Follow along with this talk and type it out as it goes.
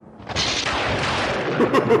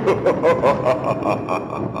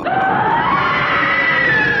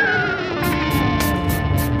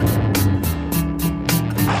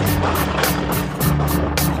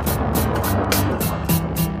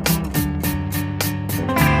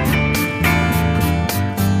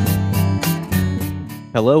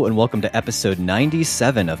Hello and welcome to episode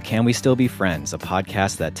 97 of Can We Still Be Friends, a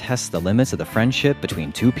podcast that tests the limits of the friendship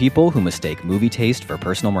between two people who mistake movie taste for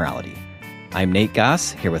personal morality. I'm Nate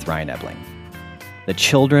Goss, here with Ryan Ebling. The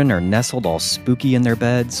children are nestled all spooky in their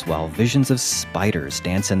beds, while visions of spiders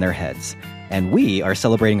dance in their heads. And we are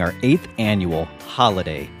celebrating our 8th annual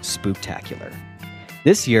holiday spooktacular.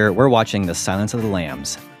 This year, we're watching The Silence of the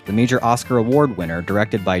Lambs, the major Oscar Award winner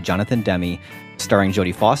directed by Jonathan Demme, starring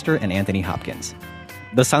Jodie Foster and Anthony Hopkins.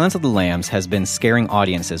 The Silence of the Lambs has been scaring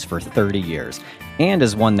audiences for 30 years, and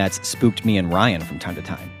is one that's spooked me and Ryan from time to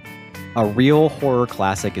time. A real horror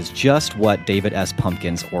classic is just what David S.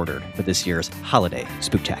 Pumpkins ordered for this year's holiday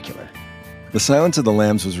spooktacular. The Silence of the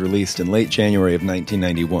Lambs was released in late January of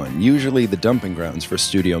 1991, usually the dumping grounds for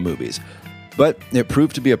studio movies. But it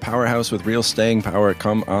proved to be a powerhouse with real staying power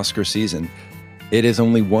come Oscar season. It is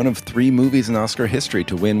only one of 3 movies in Oscar history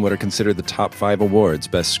to win what are considered the top 5 awards: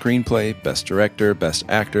 Best Screenplay, Best Director, Best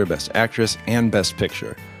Actor, Best Actress, and Best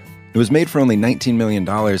Picture. It was made for only $19 million,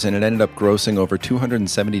 and it ended up grossing over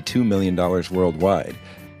 $272 million worldwide.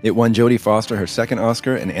 It won Jodie Foster her second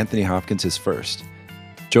Oscar and Anthony Hopkins his first.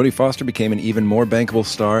 Jodie Foster became an even more bankable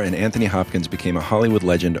star, and Anthony Hopkins became a Hollywood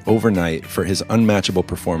legend overnight for his unmatchable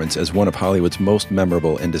performance as one of Hollywood's most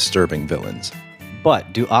memorable and disturbing villains.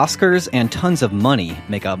 But do Oscars and tons of money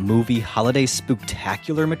make a movie holiday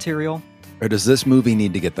spooktacular material? Or does this movie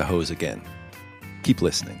need to get the hose again? Keep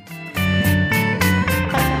listening.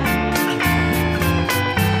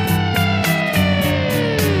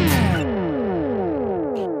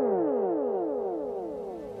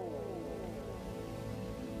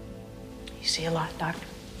 You see a lot, Doctor?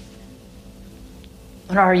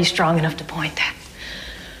 Or are you strong enough to point that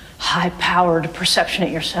high-powered perception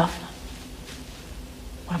at yourself?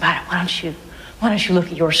 What about it? Why don't you look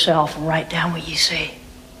at yourself and write down what you see?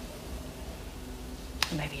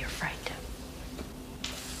 Maybe you're afraid to.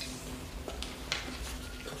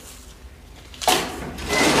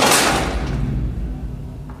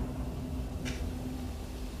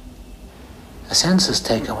 A census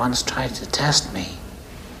taker once tried to test me.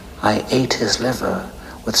 I ate his liver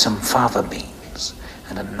with some fava beans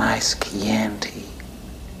and a nice Chianti.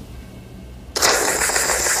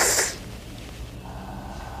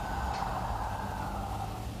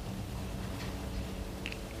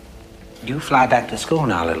 You fly back to school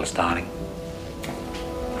now, little starling. Fly,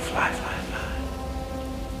 fly, fly.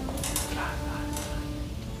 Fly, fly,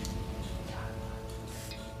 fly.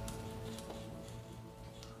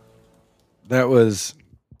 That was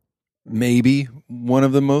maybe one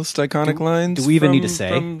of the most iconic lines. Do we even need to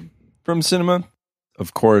say? From cinema?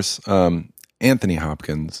 Of course, Anthony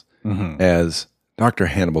Hopkins as Dr.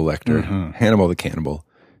 Hannibal Lecter, Hannibal the Cannibal,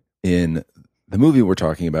 in the movie we're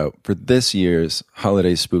talking about for this year's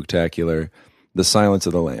holiday spooktacular, The Silence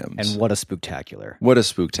of the Lambs. And what a spooktacular. What a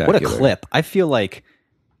spooktacular. What a clip. I feel like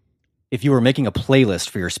if you were making a playlist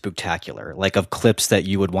for your spooktacular, like of clips that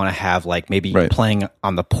you would want to have, like maybe playing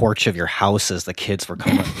on the porch of your house as the kids were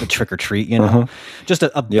coming to trick or treat, you know, just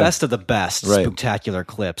a best of the best spooktacular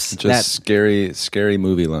clips. Just scary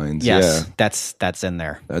movie lines. Yes, yeah. that's in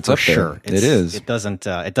there. That's for up there. Sure. It is. It doesn't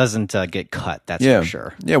get cut. That's for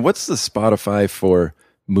sure. Yeah. What's the Spotify for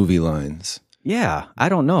movie lines? Yeah, I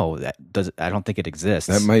don't know. I don't think it exists.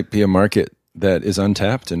 That might be a market that is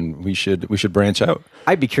untapped, and we should branch out.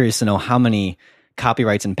 I'd be curious to know how many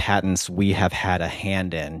copyrights and patents we have had a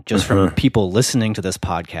hand in just from people listening to this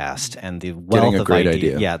podcast and the wealth of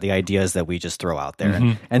ideas. Yeah, the ideas that we just throw out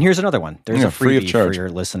there. And here's another one. There's a free of freebie charge for your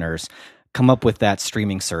listeners. Come up with that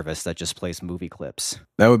streaming service that just plays movie clips.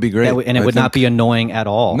 That would be great. And it would not be annoying at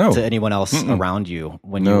all to anyone else around you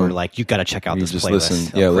when you were like, you got to check out this just playlist. Listen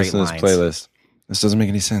to this playlist. This doesn't make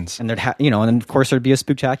any sense. And and then of course there'd be a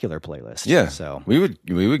spooktacular playlist. Yeah, so we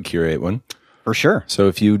would curate one for sure. So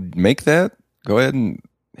if you make that, go ahead and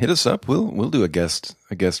hit us up. We'll do a guest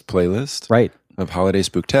playlist, of holiday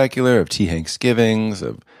spooktacular, of tea Thanksgivings,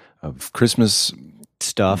 of Christmas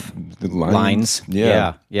stuff, lines.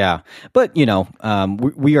 Yeah. But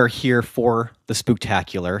we are here for the the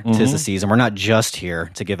spooktacular. Tis the season. We're not just here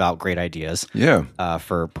to give out great ideas. Yeah.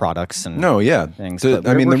 For products and things.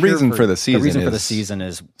 The reason for the season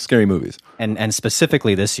is scary movies, and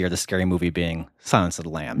specifically this year, the scary movie being Silence of the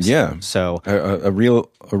Lambs. Yeah. So a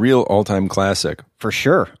real all-time classic for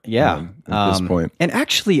sure. Yeah. At this point, and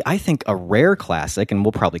actually, I think a rare classic, and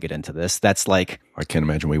we'll probably get into this. That's like I can't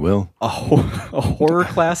imagine we will a horror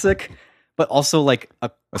classic, but also like a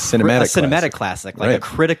cinematic classic, like a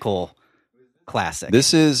critical classic.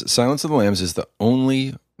 This is Silence of the Lambs is the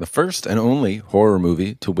first and only horror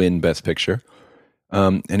movie to win Best Picture,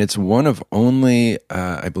 and it's one of only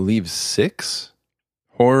I believe 6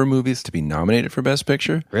 horror movies to be nominated for Best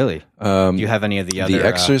Picture. Really? Do you have any of the other? The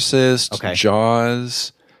Exorcist,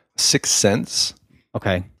 Jaws, Sixth Sense.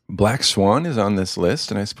 Okay. Black Swan is on this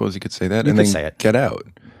list, and I suppose you could say that. You and could then say it. Get Out.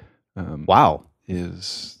 Wow.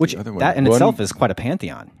 Is which the other one. That in itself is quite a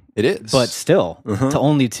pantheon. It is, but still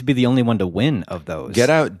to be the only one to win of those. Get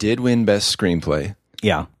Out did win Best Screenplay.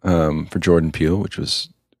 Yeah. For Jordan Peele, which was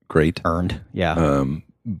great, earned. Yeah.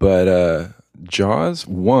 But Jaws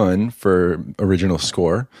won for original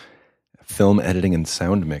score, film editing, and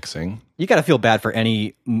sound mixing. You got to feel bad for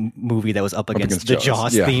any movie that was up against the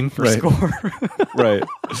Jaws theme for score. Right.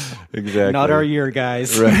 Exactly. Not our year,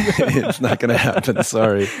 guys. Right. It's not going to happen.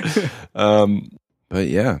 Sorry. But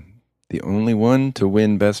yeah, the only one to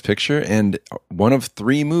win Best Picture and one of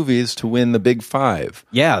 3 movies to win the Big 5.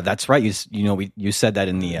 Yeah, that's right. You said that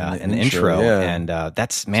in the intro, and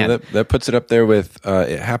that's man. So that puts it up there with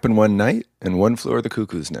It Happened One Night and One Flew Over the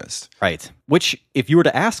Cuckoo's Nest. Right. Which, if you were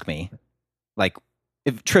to ask me, like,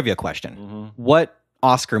 trivia question, what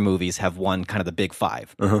Oscar movies have won kind of the Big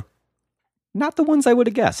 5? Not the ones I would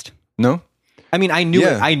have guessed. No. I mean, I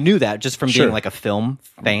knew that just from being like a film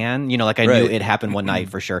fan. Like I knew It Happened One Night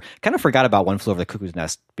for sure. Kind of forgot about One Flew Over the Cuckoo's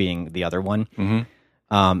Nest being the other one.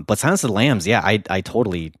 But Silence of the Lambs, I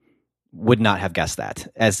totally would not have guessed that.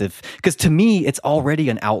 Because to me, it's already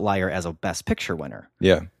an outlier as a Best Picture winner.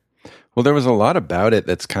 Yeah. Well, there was a lot about it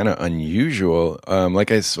that's kind of unusual.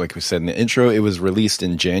 Like we said in the intro, it was released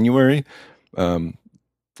in January.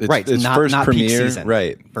 It's not first peak premiere, season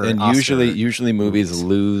right? And usually movies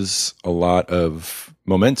lose a lot of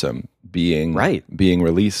momentum being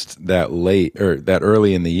released that late or that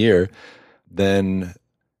early in the year than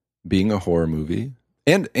being a horror movie.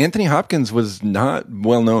 And Anthony Hopkins was not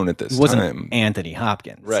well known at this time. Anthony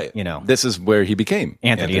Hopkins, right? This is where he became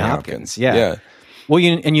Anthony Hopkins. Yeah.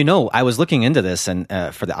 Well, I was looking into this, and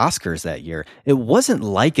for the Oscars that year, it wasn't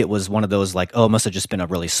like it was one of those like, it must have just been a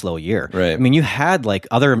really slow year. Right. I mean, you had like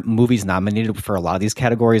other movies nominated for a lot of these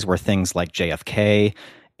categories were things like JFK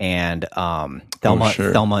and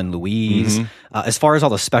Thelma and Louise. As far as all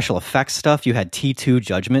the special effects stuff, you had T2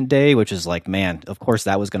 Judgment Day, which is like, man, of course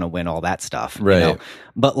that was going to win all that stuff. Right.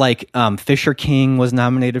 But like Fisher King was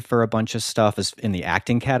nominated for a bunch of stuff in the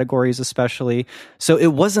acting categories especially. So it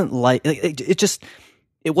wasn't like,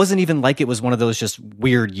 it wasn't even like it was one of those just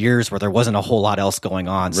weird years where there wasn't a whole lot else going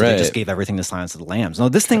on. So they just gave everything to Silence of the Lambs. No,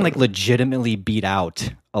 this thing like legitimately beat out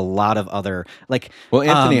a lot of other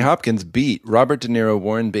Anthony Hopkins beat Robert De Niro,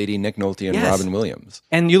 Warren Beatty, Nick Nolte, and Robin Williams.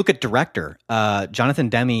 And you look at director, Jonathan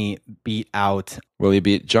Demme beat out. Well, he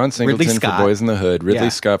beat John Singleton for Boys in the Hood,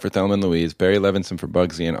 Ridley Scott for Thelma and Louise, Barry Levinson for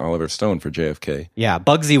Bugsy, and Oliver Stone for JFK. Yeah,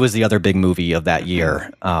 Bugsy was the other big movie of that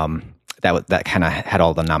year. That kind of had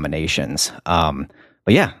all the nominations.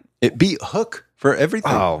 But yeah, it beat Hook for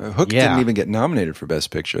everything. Hook didn't even get nominated for Best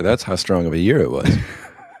Picture. That's how strong of a year it was.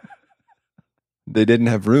 They didn't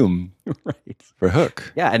have room for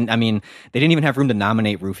Hook. Yeah, and I mean, they didn't even have room to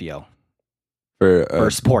nominate Rufio for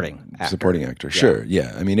supporting actor. Supporting actor, sure.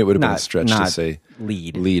 Yeah, I mean, it would have been a stretch to say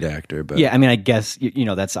lead actor. But yeah, I mean, I guess,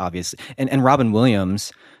 that's obvious. And Robin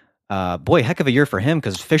Williams, boy, heck of a year for him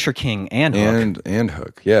because Fisher King and Hook. And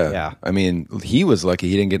Hook, yeah. I mean, he was lucky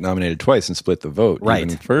he didn't get nominated twice and split the vote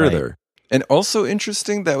even further. Right. And also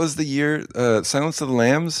interesting, that was the year Silence of the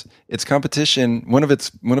Lambs. Its competition, one of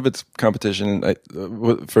its competition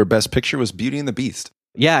for Best Picture was Beauty and the Beast.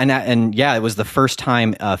 Yeah, and it was the first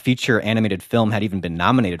time a feature animated film had even been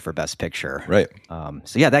nominated for Best Picture. Right.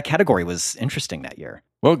 So yeah, that category was interesting that year.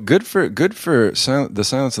 Well, good for the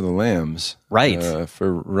Silence of the Lambs, right?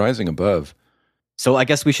 For rising above. So I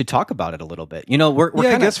guess we should talk about it a little bit.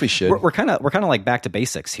 I guess we should. We're kind of like back to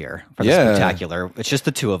basics here for the spectacular. It's just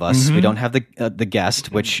the two of us. We don't have the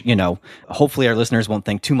guest, which hopefully our listeners won't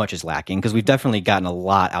think too much is lacking because we've definitely gotten a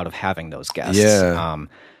lot out of having those guests. Yeah.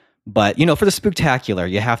 But for the spectacular,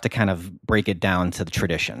 you have to kind of break it down to the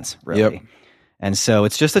traditions, really. Yep. And so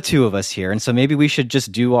it's just the two of us here. And so maybe we should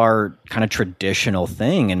just do our kind of traditional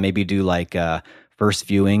thing and maybe do like, first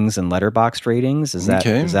viewings and Letterboxd ratings. Does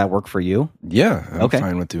that work for you? Yeah, I'm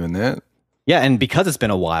fine with doing that. Yeah, and because it's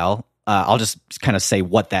been a while, I'll just kind of say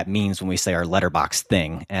what that means when we say our Letterboxd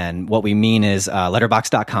thing. And what we mean is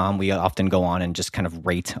letterboxd.com, we often go on and just kind of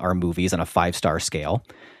rate our movies on a 5-star scale.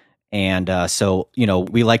 And so,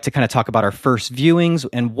 we like to kind of talk about our first viewings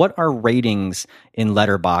and what our ratings in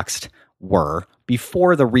Letterboxd were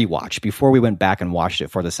before the rewatch, before we went back and watched it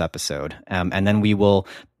for this episode. And then we will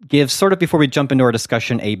give, sort of before we jump into our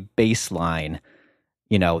discussion, a baseline.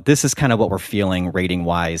 This is kind of what we're feeling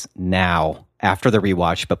rating-wise now after the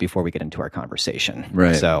rewatch, but before we get into our conversation.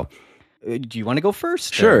 Right. So, do you want to go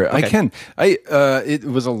first? Sure, okay. I can. It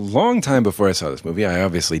was a long time before I saw this movie. I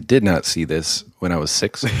obviously did not see this when I was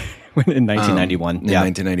 6. In 1991. In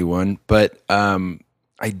 1991. But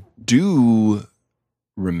I do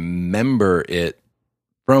remember it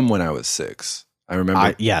from when I was 6. I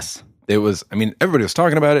remember. Yes. It was, everybody was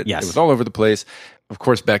talking about it. Yes. It was all over the place. Of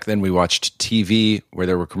course, back then we watched TV where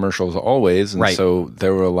there were commercials always. And so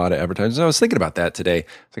there were a lot of advertisements. I was thinking about that today.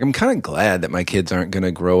 It's like, I'm kind of glad that my kids aren't going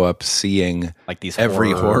to grow up seeing like these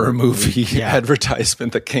every horror movie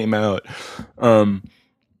advertisement that came out.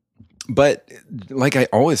 But like I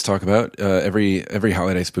always talk about, every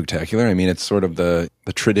holiday spooktacular, it's sort of the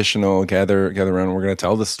traditional gather around. We're going to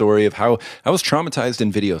tell the story of how I was traumatized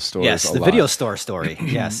in video stores. Yes, the video store story.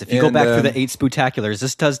 Yes, if you go back through the 8 spooktaculars,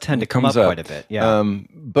 this does tend to come up quite a bit. Yeah,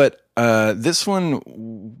 but this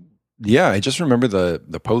one, I just remember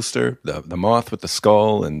the poster, the moth with the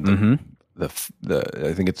skull, and the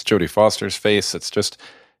I think it's Jodie Foster's face. It's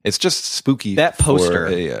just spooky. That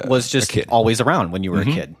poster was just always around when you were a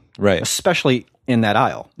kid. Right. Especially in that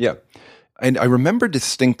aisle. Yeah. And I remember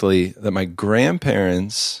distinctly that my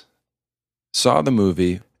grandparents saw the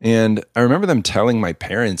movie, and I remember them telling my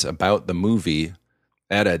parents about the movie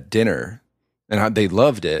at a dinner, and how they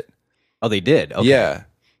loved it. Oh, they did? Okay. Yeah.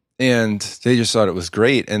 And they just thought it was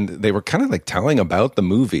great, and they were kind of like telling about the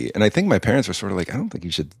movie. And I think my parents were sort of like, I don't think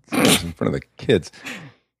you should say this in front of the kids.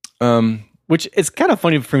 Which it's kind of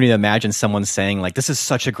funny for me to imagine someone saying like, this is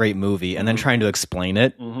such a great movie, and then trying to explain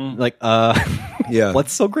it. Like, yeah,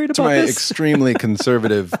 what's so great about to my this? extremely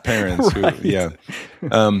conservative parents. Right.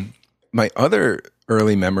 My other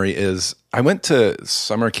early memory is I went to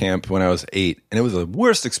summer camp when I was 8, and it was the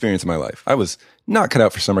worst experience of my life. I was not cut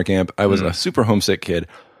out for summer camp. I was a super homesick kid.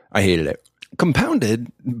 I hated it.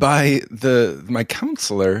 Compounded by my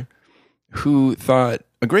counselor, who thought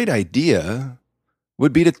a great idea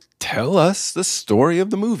would be to tell us the story of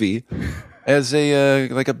the movie as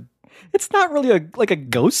It's not really a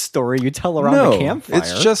ghost story you tell around the campfire.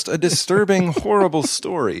 It's just a disturbing, horrible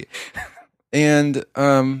story. And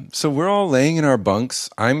so we're all laying in our bunks.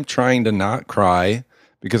 I'm trying to not cry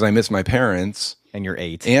because I miss my parents. And you're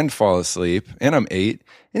 8. And fall asleep. And I'm 8.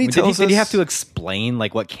 And he tells us... Did you have to explain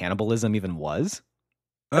like what cannibalism even was?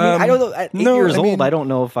 I don't know. At 8 years old, I don't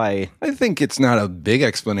know if I think it's not a big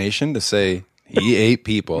explanation to say... He ate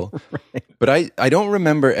people. Right. But I don't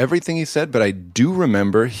remember everything he said, but I do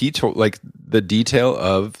remember he told like the detail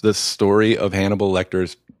of the story of Hannibal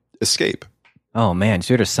Lecter's escape. Oh man,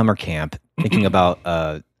 so you're at a summer camp thinking about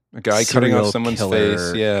a guy cutting off someone's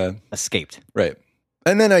face, escaped. Right.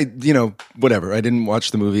 And then I didn't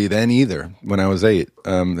watch the movie then either when I was 8.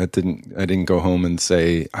 I didn't go home and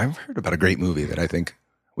say, I've heard about a great movie that I think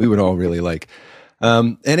we would all really like.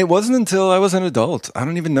 And it wasn't until I was an adult. I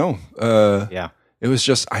don't even know. It was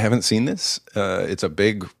just, I haven't seen this. It's a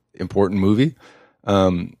big, important movie.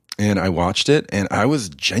 And I watched it and I was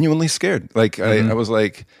genuinely scared. Like, I was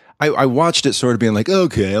like, I watched it sort of being like,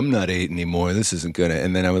 okay, I'm not 8 anymore. This isn't gonna.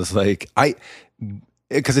 And then I was like,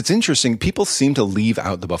 because it's interesting. People seem to leave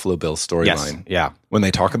out the Buffalo Bill storyline. Yes, when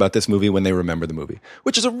they talk about this movie, when they remember the movie,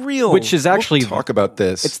 which is actually we'll talk about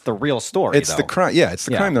this. It's the real story. It's the crime. Yeah, it's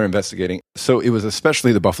the crime they're investigating. So it was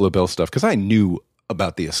especially the Buffalo Bill stuff because I knew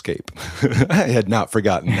about the escape. I had not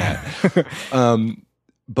forgotten that.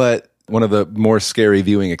 But one of the more scary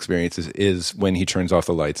viewing experiences is when he turns off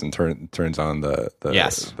the lights and turns on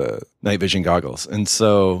the night vision goggles, and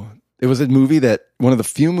so. It was a movie one of the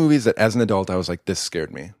few movies that as an adult, I was like, this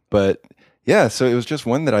scared me. But yeah, so it was just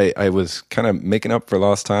one that I was kind of making up for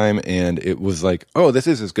lost time. And it was like, oh, this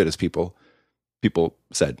is as good as people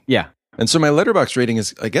said. Yeah. And so my Letterboxd rating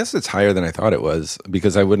is, I guess it's higher than I thought it was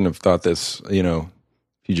because I wouldn't have thought this, if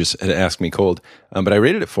you just had asked me cold. But I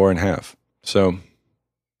rated it 4.5. So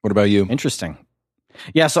what about you? Interesting.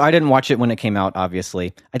 Yeah, so I didn't watch it when it came out,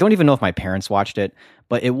 obviously. I don't even know if my parents watched it,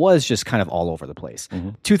 but it was just kind of all over the place.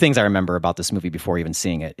 Mm-hmm. 2 things I remember about this movie before even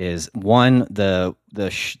seeing it is, one, the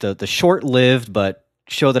short-lived but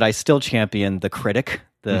show that I still champion, The Critic,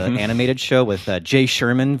 the animated show with Jay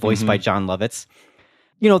Sherman, voiced by John Lovitz.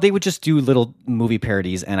 they would just do little movie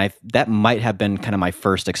parodies, and that might have been kind of my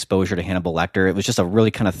first exposure to Hannibal Lecter. It was just a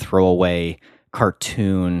really kind of throwaway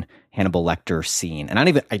cartoon Hannibal Lecter scene, and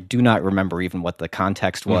I do not remember even what the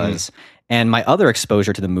context was. Mm-hmm. And my other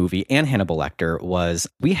exposure to the movie and Hannibal Lecter was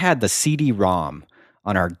we had the CD-ROM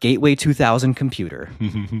on our Gateway 2000 computer.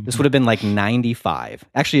 This would have been like 95.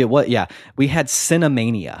 Actually, it was, yeah. We had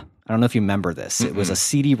Cinemania. I don't know if you remember this. It was a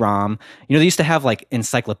CD-ROM. They used to have like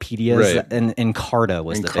encyclopedias, right. and Encarta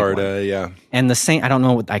was the big one. Encarta, yeah. And the same, I don't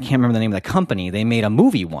know, I can't remember the name of the company. They made a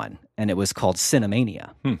movie one, and it was called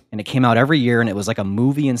Cinemania. And it came out every year, and it was like a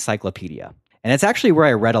movie encyclopedia. And it's actually where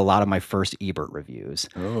I read a lot of my first Ebert reviews.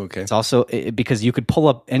 Oh, okay. It's also because you could pull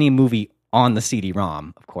up any movie on the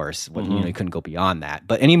CD-ROM, of course. You couldn't go beyond that.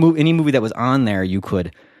 But any movie that was on there, you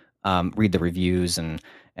could read the reviews and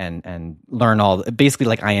learn all, basically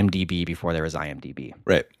like IMDb before there was IMDb.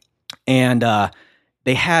 Right. And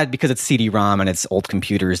they had, because it's CD-ROM and it's old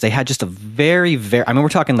computers, they had just a very, very, I mean, we're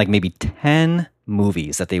talking like maybe 10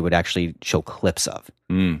 movies that they would actually show clips of.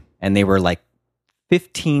 And they were like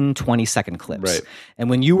 15, 20-second clips. Right. And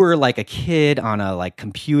when you were like a kid on a like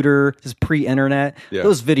computer, this is pre-internet,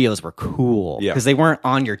 those videos were cool because they weren't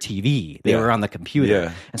on your TV. They were on the computer.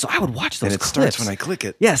 Yeah. And so I would watch those and it clips. starts when I click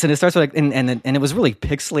it. Yes, and it starts with like, and it was really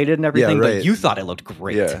pixelated and everything, right. but you thought it looked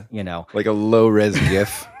great, Like a low-res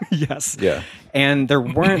GIF. Yes. Yeah. And there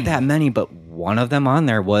weren't that many, but one of them on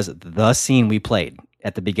there was the scene we played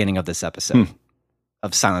at the beginning of this episode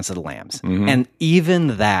of Silence of the Lambs. And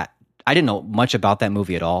even that, I didn't know much about that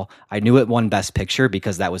movie at all. I knew it won Best Picture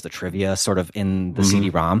because that was the trivia sort of in the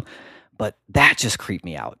CD-ROM, but that just creeped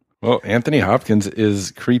me out. Well, Anthony Hopkins is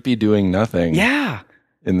creepy doing nothing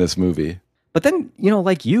in this movie. But then,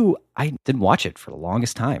 like you, I didn't watch it for the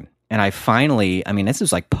longest time. And I finally, this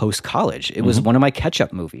was like post-college. It was one of my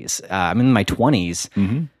catch-up movies. I'm in my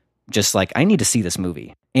 20s, just like, I need to see this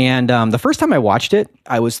movie. And the first time I watched it,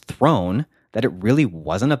 I was thrown that it really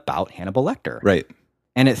wasn't about Hannibal Lecter. Right.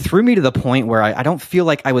 And it threw me to the point where I don't feel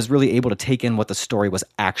like I was really able to take in what the story was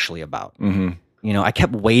actually about. I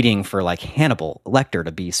kept waiting for like Hannibal Lecter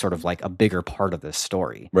to be sort of like a bigger part of this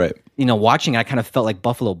story. Right. Watching, I kind of felt like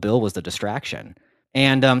Buffalo Bill was the distraction.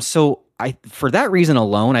 And so for that reason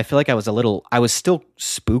alone, I feel like I was still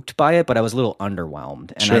spooked by it, but I was a little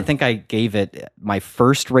underwhelmed. And I think I gave it, my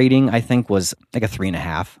first rating, I think was like a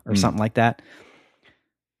 3.5 or something like that.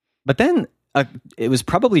 But then it was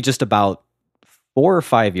probably just about 4 or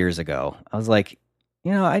 5 years ago, I was like,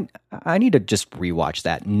 I need to just rewatch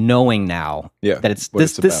that, knowing now that it's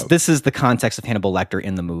this is the context of Hannibal Lecter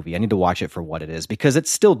in the movie. I need to watch it for what it is, because it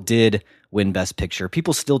still did win Best Picture.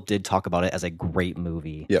 People still did talk about it as a great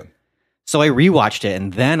movie. Yeah. So I rewatched it,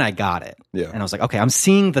 and then I got it. Yeah. And I was like, okay, I'm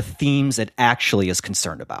seeing the themes it actually is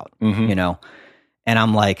concerned about. And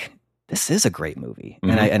I'm like, this is a great movie.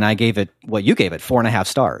 And I gave it what you gave it, 4.5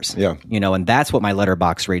 stars. Yeah. And that's what my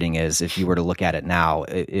Letterboxd rating is. If you were to look at it now,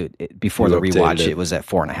 before the rewatch, it was at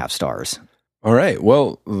 4.5 stars. All right.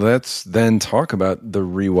 Well, let's then talk about the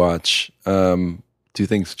rewatch. Do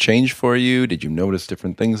things change for you? Did you notice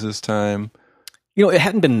different things this time? It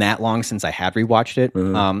hadn't been that long since I had rewatched it.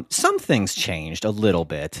 Some things changed a little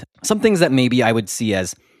bit. Some things that maybe I would see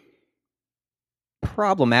as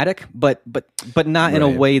problematic, but not in a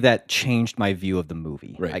way that changed my view of the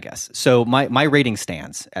movie, I guess. So my rating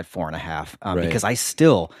stands at 4.5 because I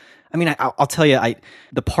still, I'll tell you,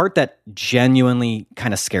 the part that genuinely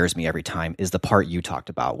kind of scares me every time is the part you talked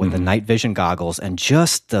about with the night vision goggles and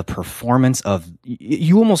just the performance of,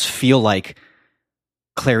 you almost feel like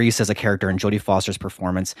Clarice as a character and Jodie Foster's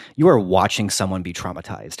performance, you are watching someone be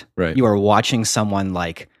traumatized. Right. You are watching someone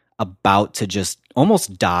like about to just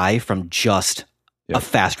almost die from just a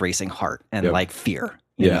fast racing heart and like fear,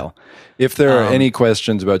 you know. If there are any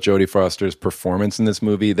questions about Jodie Foster's performance in this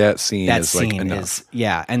movie, that scene is like enough.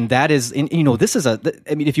 And that is, this is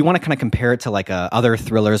if you want to kind of compare it to like other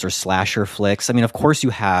thrillers or slasher flicks, of course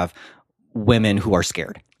you have women who are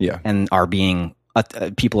scared and are being,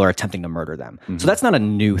 people are attempting to murder them. So that's not a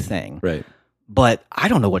new thing. Right. But I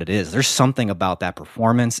don't know what it is. There's something about that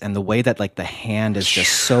performance and the way that like the hand is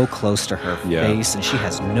just so close to her face and she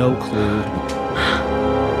has no clue.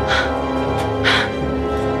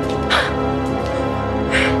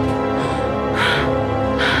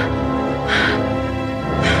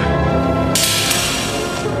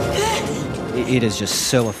 It is just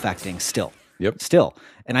so affecting still. Still.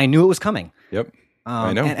 And I knew it was coming.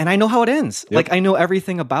 I know. And I know how it ends. Like, I know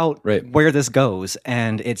everything about where this goes,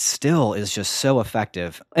 and it still is just so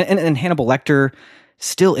effective. And Hannibal Lecter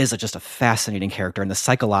still is just a fascinating character, and the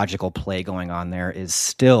psychological play going on there is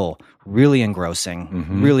still really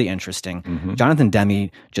engrossing, really interesting. Jonathan Demme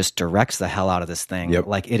just directs the hell out of this thing. Yep.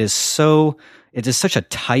 Like, it is such a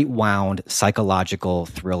tight-wound psychological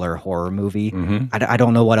thriller horror movie. I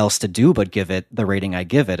don't know what else to do but give it the rating I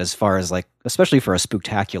give it, as far as, like, especially for a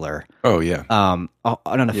spooktacular, Oh yeah. an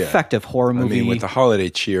effective horror I movie. mean, with the holiday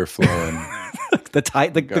cheer flowing.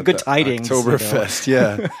 the good tidings. Oktoberfest,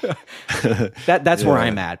 yeah. That's where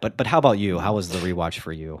I'm at. But how about you? How was the rewatch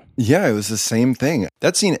for you? Yeah, it was the same thing.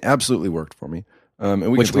 That scene absolutely worked for me. And we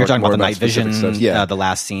Which can we were talk talking more about the night specific vision, stuff. Yeah. the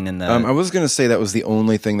last scene in the. I was going to say that was the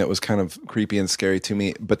only thing that was kind of creepy and scary to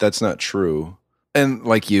me, but that's not true. And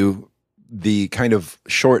like you, the kind of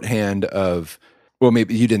shorthand of, well,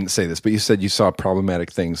 maybe you didn't say this, but you said you saw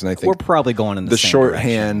problematic things, and I think we're probably going in the same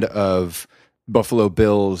shorthand of Buffalo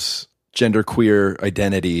Bill's genderqueer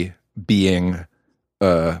identity being,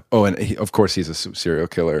 and of course he's a serial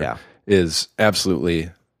killer, Yeah. is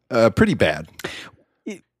absolutely pretty bad.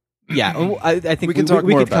 Yeah, I think We can talk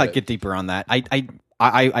more could about it. get deeper on that.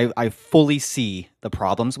 I fully see the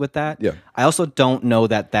problems with that. Yeah. I also don't know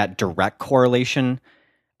that direct correlation.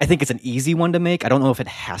 I think it's an easy one to make. I don't know if it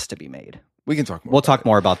has to be made. We can talk more. We'll about talk it.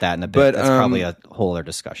 more about that in a bit. But, That's probably a whole other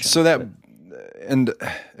discussion. So that, and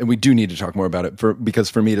we do need to talk more about it because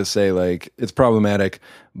for me to say, like, it's problematic,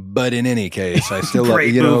 but in any case, I still love,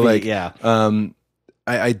 Great you know, movie, like, yeah.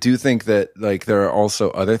 I do think that, like, there are also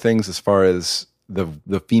other things as far as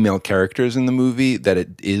the female characters in the movie that it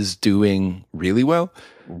is doing really well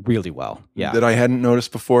really well. Yeah. that I hadn't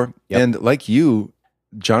noticed before. Yep. And like you,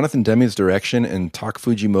 Jonathan Demme's direction and Tak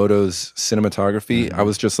Fujimoto's cinematography, I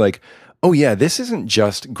was just like, oh yeah, this isn't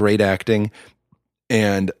just great acting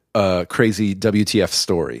and a crazy WTF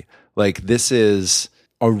story. Like, this is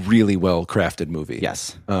a really well crafted movie.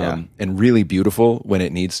 Yes. Yeah. And really beautiful when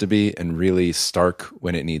it needs to be, and really stark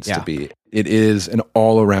when it needs Yeah. to be. It is an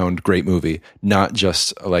all around great movie, not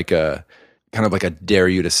just like a kind of like a dare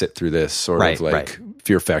you to sit through this sort Right, of like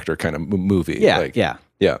Fear Factor kind of movie. Yeah. Like, yeah.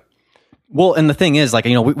 yeah. Well, and the thing is, like,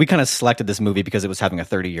 you know, we kind of selected this movie because it was having a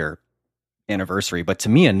 30-year anniversary. But to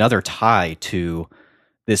me, another tie to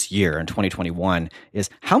this year in 2021 is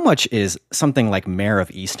how much is something like Mayor of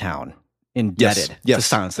Easttown indebted to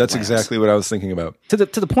Silence of That's the Lambs? exactly what I was thinking about. To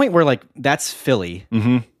the point where, like, that's Philly.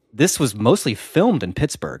 This was mostly filmed in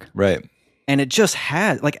Pittsburgh, Right. and it just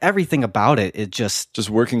had, like, everything about it. It just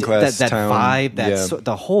working class that town. vibe, Yeah.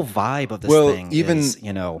 the whole vibe of this Well, thing. even is,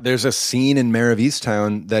 you know, there's a scene in Mayor of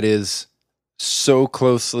Easttown that is so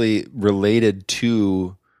closely related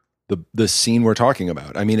to the scene we're talking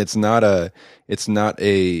about. I mean, it's not a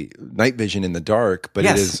night vision in the dark, but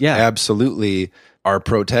Yes, it is yeah. absolutely our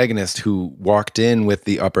protagonist who walked in with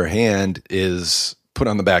the upper hand is put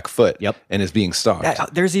on the back foot. Yep. And is being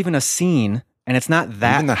stalked. there's even a scene. And it's not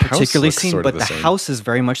that Even the house particularly looks scene, sort of but the the same. house is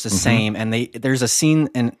very much the same. And there's a scene,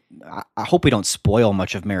 and I hope we don't spoil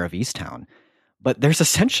much of Mayor of Easttown, but there's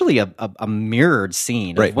essentially a mirrored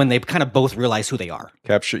scene Right. of when they kind of both realize who they are.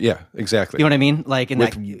 Capture, yeah, exactly. You know what I mean? Like in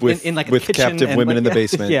in like a with kitchen captive and, women like, in the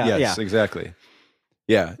basement. Yeah, Yes, yeah. exactly.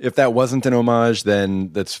 Yeah, if that wasn't an homage,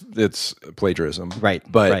 then it's plagiarism. Right,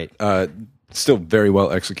 But right. Still very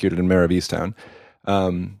well executed in Mayor of Easttown.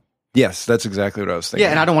 Yes, that's exactly what I was thinking.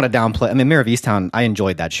 Yeah, and I don't want to downplay. I mean, Mayor of Easttown, I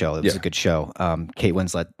enjoyed that show. It was Yeah. a good show. Kate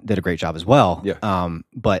Winslet did a great job as well. Yeah.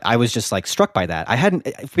 But I was just like struck by that. I hadn't,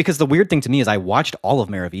 because the weird thing to me is I watched all of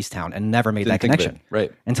Mayor of Easttown and never made that Didn't think of connection. it.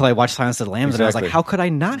 Right. Until I watched Silence of the Lambs, and I was like, Exactly. how could I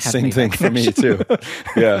not have Same made thing that for me connection?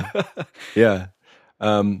 too. Yeah, yeah.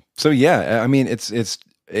 So yeah, I mean, it's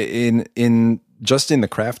in just in the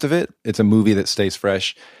craft of it, it's a movie that stays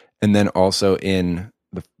fresh, and then also in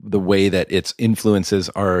the way that its influences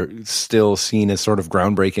are still seen as sort of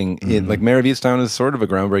groundbreaking. Like Mayor of Easttown is sort of a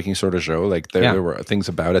groundbreaking sort of show. Like there were things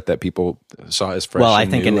about it that people saw as fresh. Well, I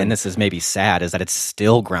and think, new, and this is maybe sad, is that it's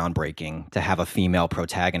still groundbreaking to have a female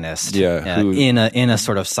protagonist who- in a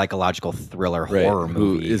sort of psychological thriller right, horror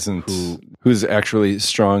movie who's actually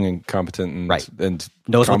strong and competent and, Right. and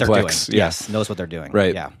knows complex. what they're doing. Yeah. Yes, knows what they're doing.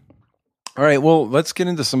 Right. Yeah. All right. Well, let's get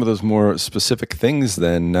into some of those more specific things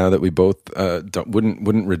then. Now that we both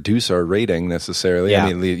wouldn't reduce our rating necessarily. Yeah.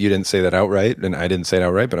 I mean, you didn't say that outright, and I didn't say it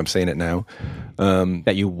outright, but I'm saying it now.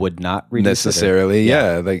 That you would not reduce it, or- Necessarily,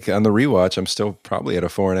 yeah. Like on the rewatch, I'm still probably at a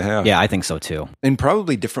 4.5. Yeah, I think so too. In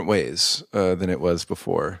probably different ways than it was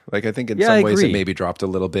before. Like I think in Yeah, some I ways agree. it maybe dropped a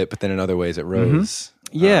little bit, but then in other ways it rose.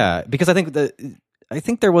 Yeah, because I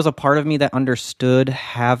think there was a part of me that understood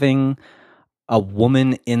having a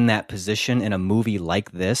woman in that position in a movie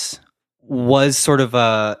like this was sort of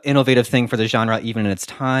a innovative thing for the genre, even in its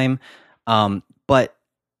time. But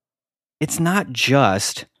it's not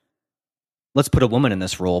just let's put a woman in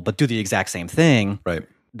this role, but do the exact same thing. Right.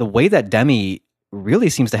 The way that Demi really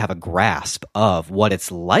seems to have a grasp of what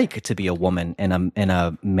it's like to be a woman in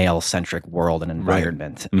a male-centric world and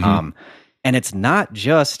environment. Mm-hmm. And it's not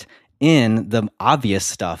just in the obvious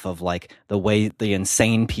stuff of like the way the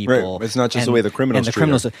insane people. Right. It's not just the way the criminals treat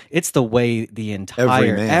her. It's the way the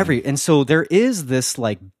entire and so there is this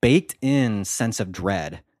like baked in sense of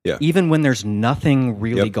dread. Yeah. Even when there's nothing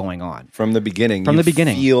really going on. From the beginning,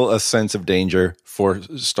 feel a sense of danger for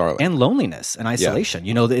Starling. And loneliness and isolation.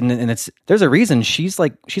 You know, and there's a reason she's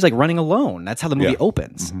like running alone. That's how the movie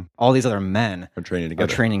opens. Mm-hmm. All these other men are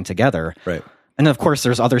training together. Right. And of course,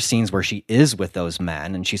 there's other scenes where she is with those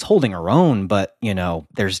men and she's holding her own, but, you know,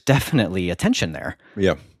 there's definitely a tension there.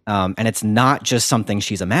 Yeah. And it's not just something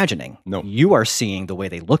she's imagining. No. You are seeing the way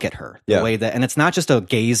they look at her. The way that, and it's not just a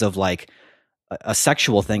gaze of like a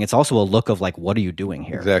sexual thing. It's also a look of like, what are you doing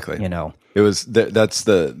here? Exactly. You know, it was,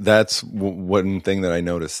 that's one thing that I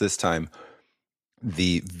noticed this time.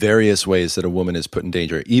 The various ways that a woman is put in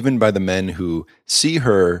danger, even by the men who see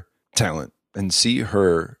her talent and see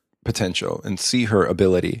her potential and see her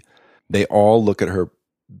ability, they all look at her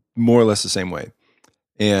more or less the same way.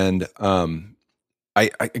 And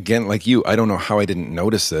I again, like you, I don't know how I didn't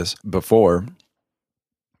notice this before,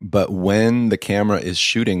 but when the camera is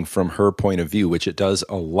shooting from her point of view, which it does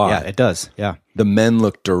a lot. Yeah, it does. Yeah. The men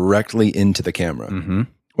look directly into the camera, mm-hmm.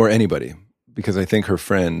 or anybody, because I think her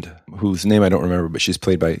friend, whose name I don't remember, but she's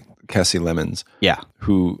played by Cassie Lemons. Yeah.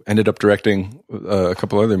 Who ended up directing a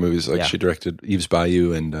couple other movies. Like she directed Eve's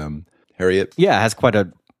Bayou and Harriet. Yeah, has quite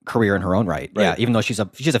a career in her own right. Yeah, even though she has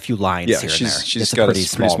a few lines here and there. She's got a pretty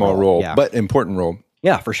small role, but important role.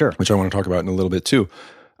 Yeah, for sure. Which I want to talk about in a little bit too.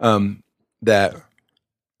 That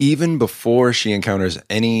even before she encounters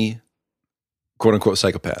any quote unquote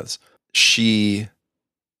psychopaths, she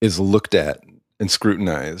is looked at and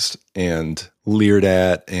scrutinized and leered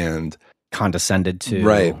at and condescended to.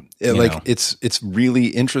 Right. It's really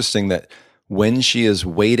interesting that when she is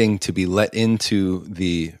waiting to be let into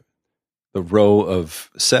the row of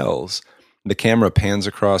cells, the camera pans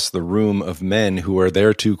across the room of men who are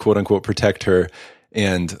there to quote unquote protect her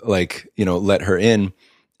and let her in.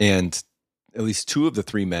 And at least two of the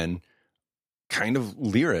three men kind of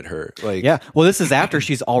leer at her. Well, this is after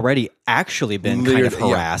she's already actually been kind of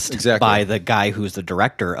harassed by the guy who's the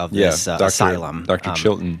director of this asylum. Dr.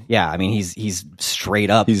 Chilton. Yeah, I mean, he's straight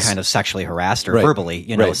up kind of sexually harassed her verbally,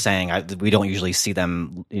 saying, we don't usually see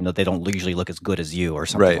them, they don't usually look as good as you or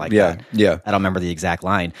something like that. Yeah. I don't remember the exact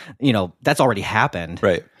line. That's already happened.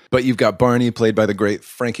 Right. But you've got Barney, played by the great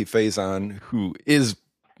Frankie Faison, who is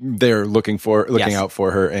there looking out for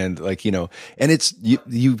her, and and it's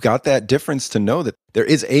you've got that difference to know that there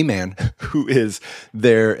is a man who is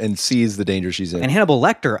there and sees the danger she's in. And Hannibal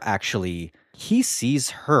Lecter, actually, he sees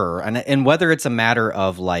her, and whether it's a matter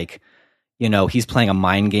of he's playing a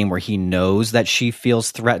mind game where he knows that she feels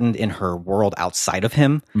threatened in her world outside of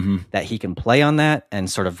him, mm-hmm. that he can play on that and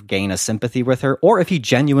sort of gain a sympathy with her, or if he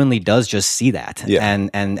genuinely does just see that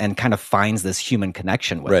and kind of finds this human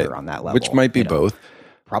connection with her on that level. Which might be both.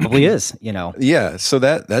 Probably is, Yeah, so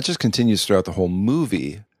that just continues throughout the whole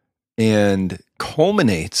movie and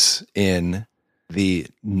culminates in the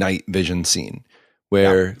night vision scene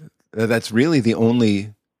where that's really the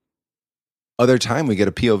only other time we get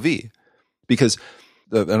a POV. Because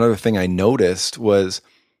another thing I noticed was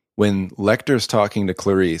when Lecter's talking to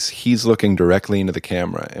Clarice, he's looking directly into the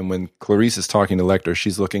camera. And when Clarice is talking to Lecter,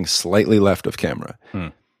 she's looking slightly left of camera.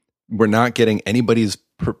 We're not getting anybody's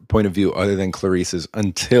point of view other than Clarice's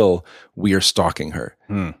until we are stalking her.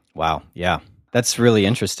 Wow. Yeah. That's really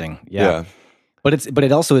interesting. Yeah. But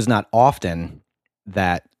it also is not often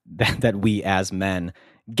that we as men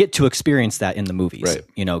get to experience that in the movies,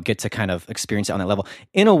 right. Get to kind of experience it on that level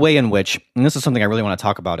in a way in which, and this is something I really want to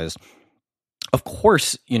talk about, is of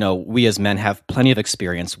course, we as men have plenty of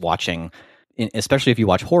experience watching, especially if you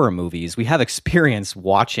watch horror movies, we have experience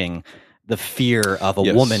watching the fear of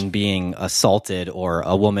a woman being assaulted or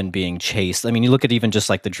a woman being chased. I mean, you look at even just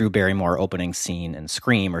like the Drew Barrymore opening scene in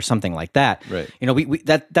Scream or something like that. Right. We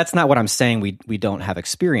that's not what I'm saying we don't have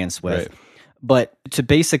experience with. Right. But to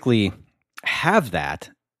basically have that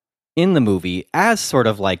in the movie as sort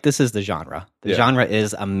of like, this is the genre. The genre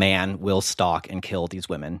is a man will stalk and kill these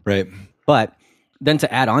women. Right. But then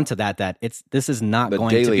to add on to that this is not the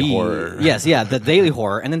going to be horror. Yes, the daily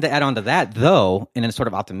horror. And then to add on to that, though, in a sort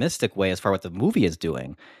of optimistic way, as far as what the movie is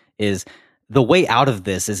doing, is the way out of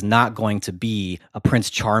this is not going to be a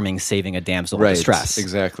Prince Charming saving a damsel in distress.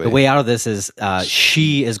 Exactly. The way out of this is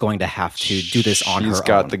she is going to have to do this on her own. She's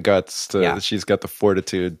got the guts to. She's got the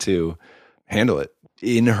fortitude to handle it.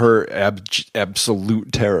 in her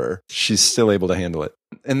absolute terror, she's still able to handle it.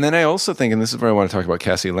 And then I also think, and this is where I want to talk about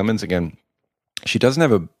Cassie Lemons again, she doesn't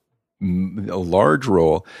have a large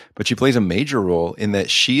role, but she plays a major role in that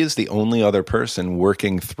she is the only other person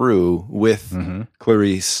working through with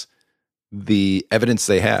Clarice the evidence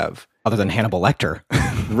they have. Other than Hannibal Lecter.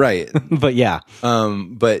 Right. But yeah.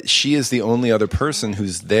 But she is the only other person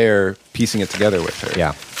who's there piecing it together with her.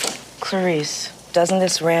 Yeah. Clarice, doesn't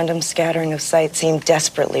this random scattering of sight seem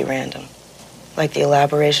desperately random? Like the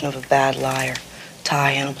elaboration of a bad liar.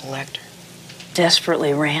 Ty Hannibal Lecter.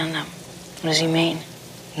 Desperately random. What does he mean?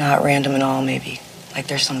 Not random at all, maybe. Like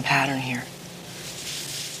there's some pattern here.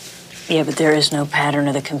 Yeah, but there is no pattern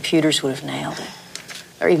or the computers would have nailed it.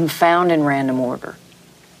 Or even found in random order.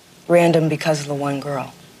 Random because of the one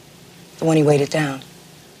girl. The one he weighted down.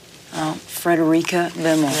 Frederica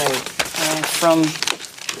Bimmel. Right. From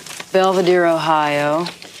Belvedere, Ohio.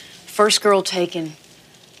 First girl taken,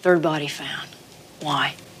 third body found.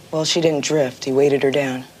 Why? Well, she didn't drift. He weighted her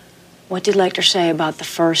down. What did Lecter say about the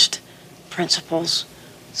first principles?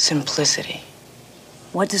 Simplicity.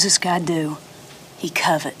 What does this guy do? He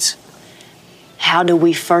covets. How do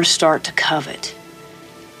we first start to covet?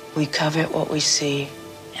 We covet what we see.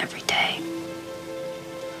 Every day.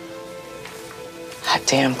 Hot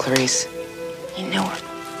damn, Clarice. You knew her.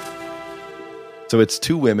 So it's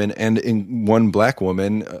two women and one black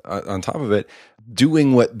woman on top of it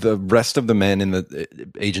doing what the rest of the men in the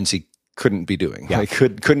agency couldn't be doing. Yeah. Like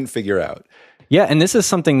couldn't figure out. Yeah, and this is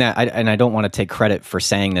something that I don't want to take credit for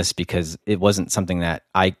saying this because it wasn't something that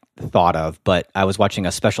I thought of, but I was watching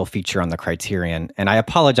a special feature on the Criterion, and I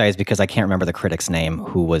apologize because I can't remember the critic's name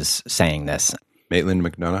who was saying this. Maitland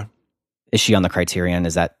McDonough? Is she on the Criterion?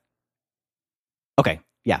 Is that... Okay,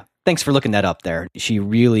 yeah. Thanks for looking that up there. She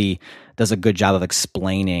really does a good job of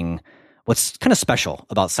explaining what's kind of special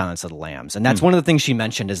about Silence of the Lambs. And that's one of the things she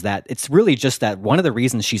mentioned is that it's really just that one of the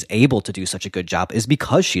reasons she's able to do such a good job is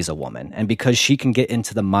because she's a woman and because she can get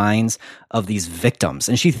into the minds of these victims.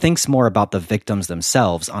 And she thinks more about the victims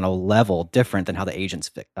themselves on a level different than how the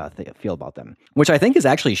agents feel about them, which I think is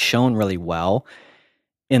actually shown really well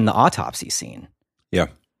in the autopsy scene. Yeah.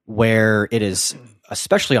 Where it is,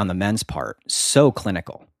 especially on the men's part, so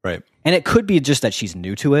clinical. Right. And it could be just that she's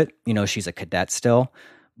new to it. You know, she's a cadet still.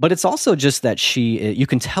 But it's also just that you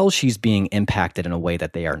can tell she's being impacted in a way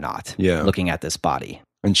that they are not looking at this body.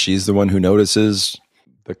 And she's the one who notices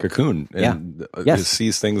the cocoon and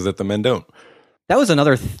sees things that the men don't. That was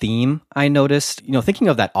another theme I noticed, you know, thinking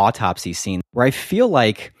of that autopsy scene where I feel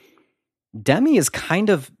like Demi is kind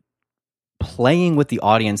of playing with the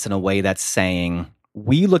audience in a way that's saying,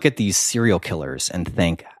 we look at these serial killers and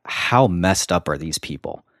think, how messed up are these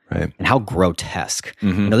people? Right. And how grotesque.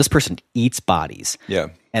 You know, this person eats bodies. Yeah.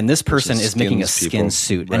 And this person is making a skin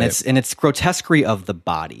suit. Right. And it's grotesquerie of the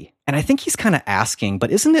body. And I think he's kind of asking,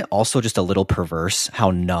 but isn't it also just a little perverse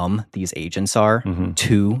how numb these agents are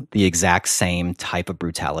to the exact same type of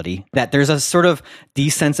brutality? That there's a sort of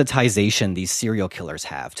desensitization these serial killers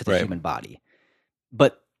have to the human body.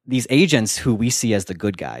 But these agents who we see as the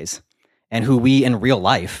good guys and who we in real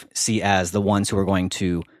life see as the ones who are going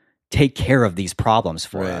to take care of these problems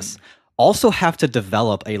for us also have to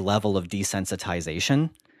develop a level of desensitization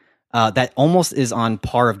that almost is on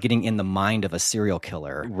par of getting in the mind of a serial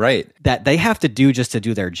killer. Right. That they have to do just to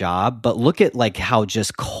do their job. But look at like how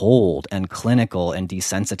just cold and clinical and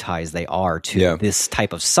desensitized they are to this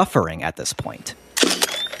type of suffering at this point.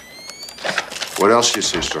 What else do you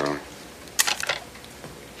see, Sterling?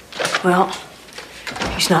 Well,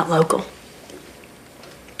 he's not local.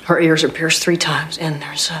 Her ears are pierced 3 times, and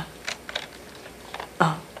there's a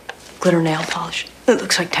glitter nail polish. It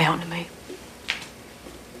looks like town to me.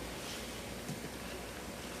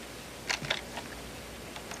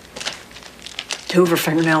 Two of her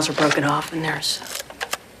fingernails are broken off, and there's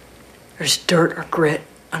dirt or grit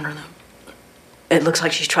under them. It looks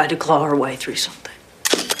like she's tried to claw her way through something.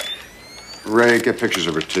 Ray, get pictures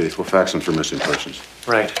of her teeth. We'll fax them for missing persons.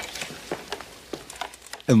 Right.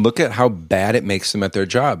 And look at how bad it makes them at their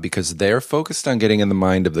job because they're focused on getting in the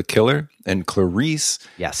mind of the killer and Clarice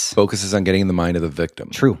focuses on getting in the mind of the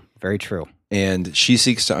victim. True. Very true. And she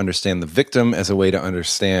seeks to understand the victim as a way to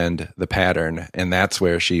understand the pattern. And that's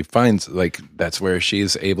where she finds, that's where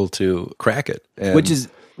she's able to crack it. And which is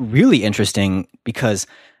really interesting because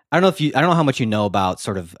I don't know how much you know about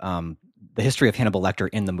sort of the history of Hannibal Lecter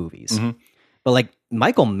in the movies. But like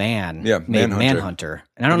Michael Mann made Manhunter.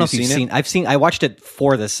 And I don't know if you've seen I watched it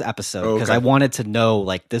for this episode because I wanted to know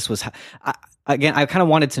like this was I kind of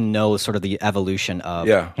wanted to know sort of the evolution of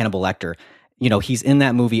Hannibal Lecter. you know, he's in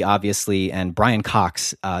that movie, obviously, and Brian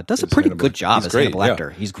Cox does a pretty good job as Hannibal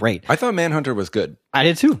Lecter. He's great. I thought Manhunter was good. I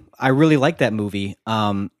did too. I really like that movie.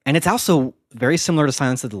 And it's also very similar to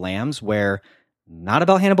Silence of the Lambs, where not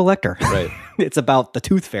about Hannibal Lecter. Right. It's about the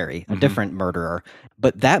Tooth Fairy, a different murderer.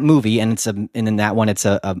 But that movie, and in that one, it's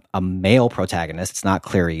a male protagonist. It's not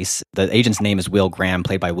Clarice. The agent's name is Will Graham,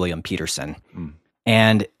 played by William Peterson.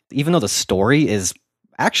 And even though the story is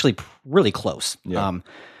actually really close,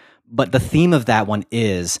 but the theme of that one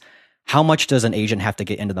is, how much does an agent have to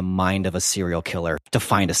get into the mind of a serial killer to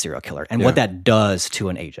find a serial killer, and what that does to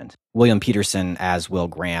an agent? William Peterson as Will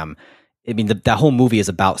Graham, I mean, that whole movie is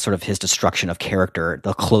about sort of his destruction of character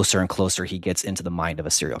the closer and closer he gets into the mind of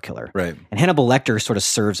a serial killer. Right. And Hannibal Lecter sort of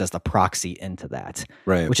serves as the proxy into that.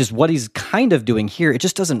 Right. Which is what he's kind of doing here. It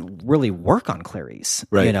just doesn't really work on Clarice,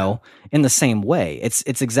 right. you know, in the same way.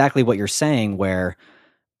 It's exactly what you're saying, where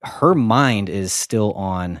her mind is still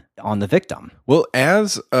on the victim. Well,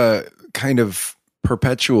 as a kind of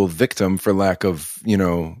perpetual victim, for lack of, you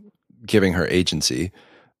know, giving her agency,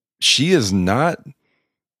 she is not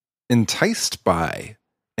enticed by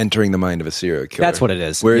entering the mind of a serial killer. That's what it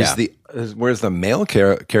is. Whereas the male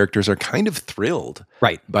characters are kind of thrilled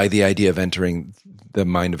by the idea of entering the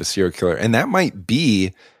mind of a serial killer. And that might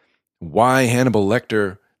be why Hannibal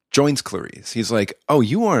Lecter joins Clarice. He's like, oh,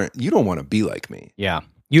 you don't want to be like me. Yeah.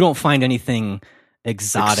 You don't find anything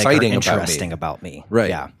exciting or interesting about me.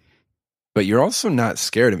 Right. Yeah. But you're also not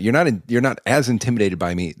scared of me. You're not as intimidated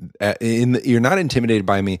by me. You're not intimidated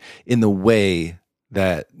by me in the way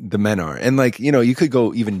that the men are. And like, you know, you could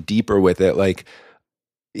go even deeper with it. Like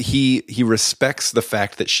he respects the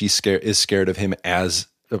fact that she is scared of him as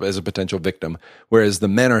a potential victim, whereas the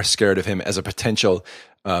men are scared of him as a potential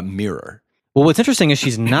mirror. Well, what's interesting is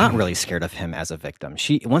she's not really scared of him as a victim.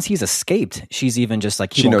 Once he's escaped, she's even just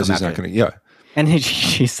like, she knows he's not going to. Yeah. And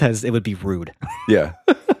she says it would be rude. Yeah.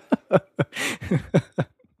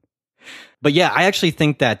 But yeah, I actually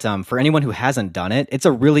think that for anyone who hasn't done it, it's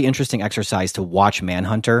a really interesting exercise to watch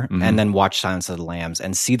Manhunter and then watch Silence of the Lambs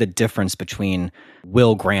and see the difference between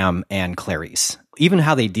Will Graham and Clarice, even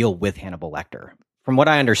how they deal with Hannibal Lecter. From what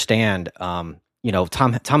I understand, you know,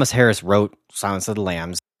 Thomas Harris wrote Silence of the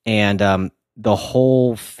Lambs, and the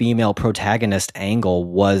whole female protagonist angle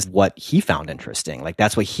was what he found interesting. Like,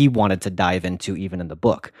 that's what he wanted to dive into even in the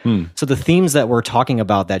book. So the themes that we're talking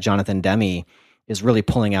about that Jonathan Demme is really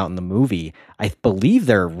pulling out in the movie, I believe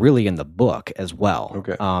they're really in the book as well.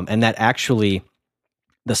 Okay. And that actually,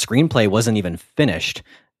 the screenplay wasn't even finished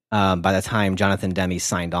by the time Jonathan Demme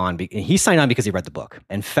signed on. He signed on because he read the book.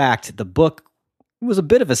 In fact, the book was a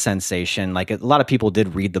bit of a sensation. Like, a lot of people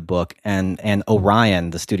did read the book, and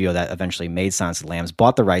Orion, the studio that eventually made Silence of the Lambs,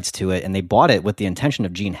 bought the rights to it, and they bought it with the intention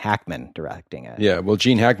of Gene Hackman directing it. Yeah, well,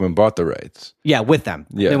 Gene Hackman bought the rights. Yeah, with them.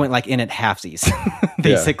 Yeah. They went like in at halfsies,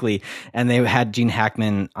 basically, and they had Gene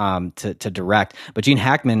Hackman to direct. But Gene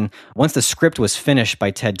Hackman, once the script was finished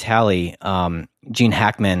by Ted Talley, Gene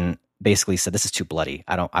Hackman basically said, "This is too bloody.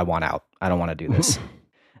 I want out. I don't want to do this."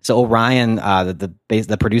 So Orion,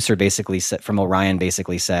 the producer basically said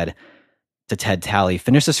to Ted Talley,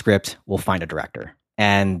 "Finish the script, we'll find a director."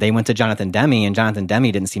 And they went to Jonathan Demme, and Jonathan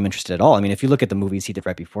Demme didn't seem interested at all. I mean, if you look at the movies he did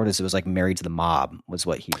right before this, it was like Married to the Mob was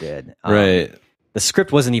what he did. Right. The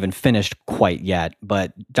script wasn't even finished quite yet,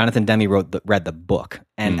 but Jonathan Demme read the book,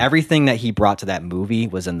 and everything that he brought to that movie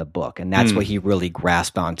was in the book, and that's what he really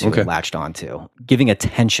grasped onto and latched onto. Giving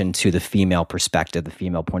attention to the female perspective, the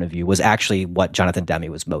female point of view, was actually what Jonathan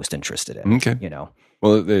Demme was most interested in. Okay. You know,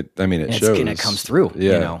 well, it shows, and it comes through.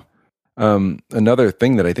 Yeah. You know, another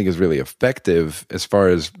thing that I think is really effective as far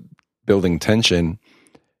as building tension,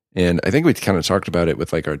 and I think we kind of talked about it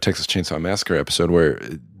with like our Texas Chainsaw Massacre episode, where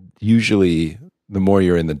usually the more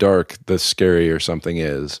you're in the dark, the scarier something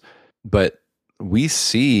is. But we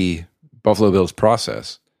see Buffalo Bill's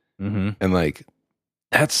process, and like,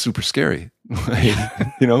 that's super scary. Like,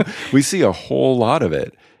 you know, we see a whole lot of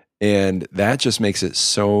it, and that just makes it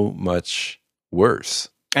so much worse.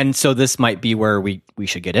 And so this might be where we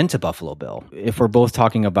should get into Buffalo Bill. If we're both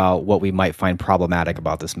talking about what we might find problematic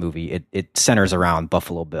about this movie, it centers around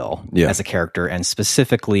Buffalo Bill as a character, and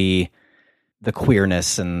specifically the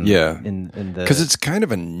queerness and in the, because it's kind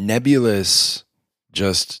of a nebulous,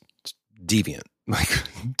 just deviant, like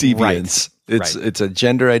deviance. Right. It's a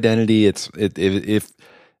gender identity. If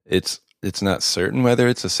it's not certain whether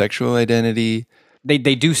it's a sexual identity. They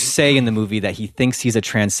do say in the movie that he thinks he's a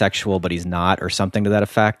transsexual, but he's not, or something to that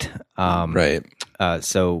effect. Right.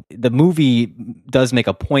 So the movie does make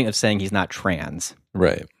a point of saying he's not trans.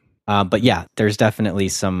 Right. But yeah, there's definitely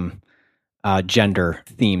some gender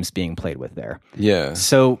themes being played with there. Yeah.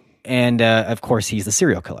 So, and of course, he's the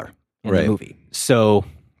serial killer. in Right. the movie. So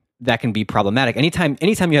that can be problematic. Anytime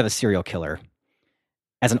you have a serial killer,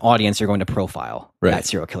 as an audience, you're going to profile Right. that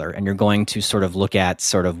serial killer, and you're going to sort of look at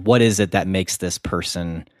sort of what is it that makes this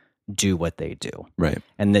person do what they do. Right.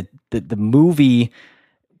 And the movie,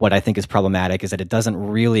 what I think is problematic is that it doesn't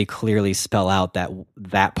really clearly spell out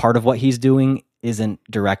that part of what he's doing isn't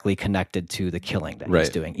directly connected to the killing that he's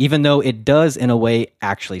Right. doing, even though it does in a way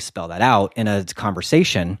actually spell that out in a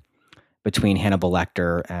conversation between Hannibal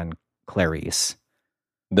Lecter and Clarice.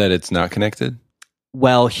 That it's not connected?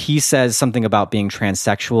 Well, he says something about being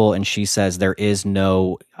transsexual, and she says there is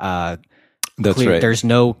no That's clear, right. there's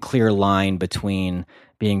no clear line between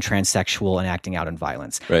being transsexual and acting out in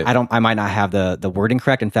violence. Right. I might not have the wording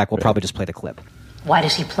correct. In fact, we'll probably just play the clip. Why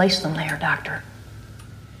does he place them there, Doctor?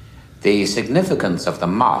 The significance of the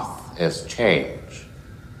moth is change.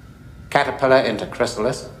 Caterpillar into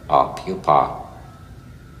chrysalis or pupa,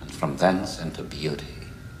 and from thence into beauty.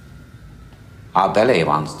 Our belly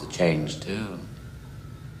wants to change too.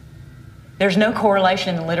 There's no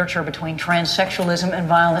correlation in the literature between transsexualism and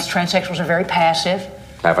violence. Transsexuals are very passive.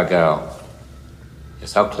 Clever girl. You're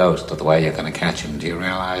so close to the way you're going to catch him. Do you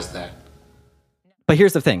realize that? But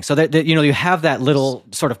here's the thing. So that you have that little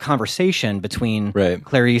sort of conversation between Right.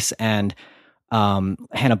 Clarice and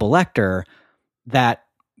Hannibal Lecter that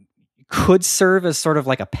could serve as sort of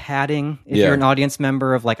like a padding if Yeah. you're an audience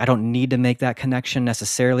member of like, I don't need to make that connection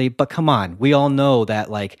necessarily. But come on, we all know that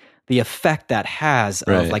like the effect that has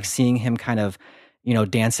of Right. like seeing him kind of,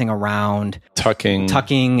 dancing around,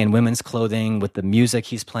 Tucking. in women's clothing with the music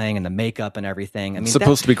he's playing and the makeup and everything. I mean, It's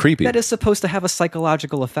supposed to be creepy. That is supposed to have a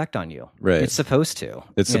psychological effect on you. Right. It's supposed to.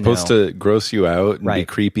 It's supposed to gross you out and be Right.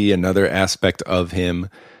 creepy, another aspect of him.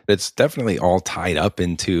 It's definitely all tied up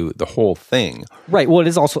into the whole thing. Right. Well, it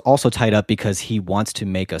is also tied up because he wants to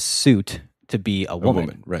make a suit to be a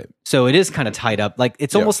woman. Right. So it is kind of tied up. Like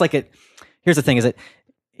it's Yeah. almost like it. Here's the thing: is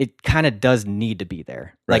it kind of does need to be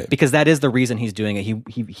there, like Right. because that is the reason he's doing it.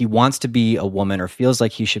 He wants to be a woman or feels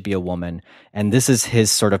like he should be a woman, and this is his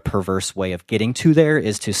sort of perverse way of getting to there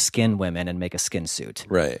is to skin women and make a skin suit.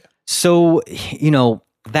 Right. So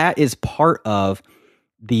that is part of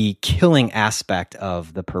the killing aspect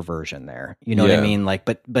of the perversion there. You know what I Yeah. mean? Like,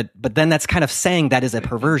 but then that's kind of saying that is a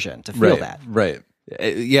perversion to feel Right. that. Right.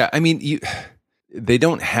 Yeah. I mean, they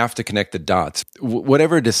don't have to connect the dots.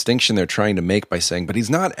 Whatever distinction they're trying to make by saying, but he's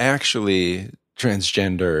not actually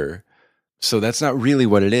transgender, so that's not really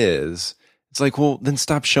what it is. It's like, well, then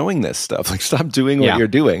stop showing this stuff. Like, stop doing what Yeah. you're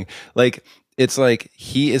doing. Like, it's like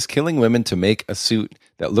he is killing women to make a suit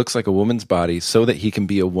that looks like a woman's body so that he can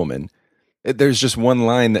be a woman. There's just one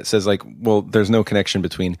line that says, like, well, there's no connection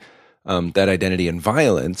between that identity and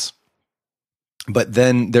violence. But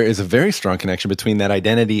then there is a very strong connection between that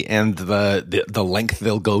identity and the length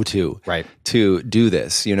they'll go to Right. to do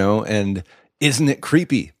this, and isn't it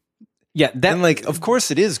creepy? Yeah. That And like, of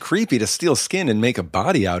course it is creepy to steal skin and make a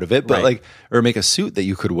body out of it, but Right. or make a suit that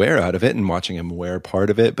you could wear out of it, and watching him wear part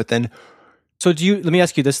of it. But then, So let me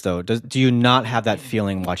ask you this though: do you not have that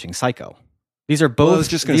feeling watching Psycho? These are both. Well, I was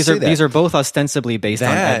just gonna say that. These are both ostensibly based on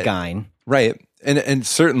Ed That- Gein. right. And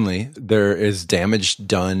certainly there is damage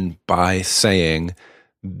done by saying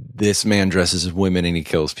this man dresses as women and he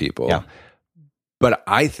kills people. Yeah. But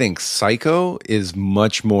I think Psycho is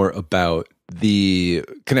much more about the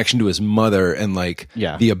connection to his mother and like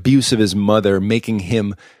Yeah. the abuse of his mother making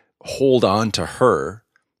him hold on to her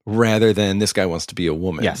rather than this guy wants to be a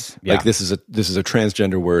woman. Yes. Yeah. Like this is a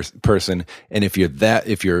transgender person, and if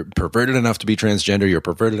you're perverted enough to be transgender, you're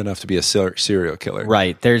perverted enough to be a serial killer.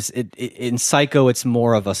 Right. There's in Psycho, it's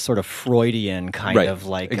more of a sort of Freudian kind Right. of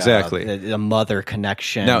like Exactly. a mother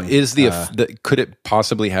connection. Now, is could it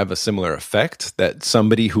possibly have a similar effect that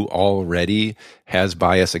somebody who already has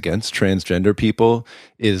bias against transgender people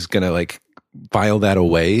is going to like file that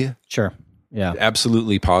away? Sure. Yeah.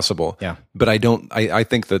 Absolutely possible. Yeah. But I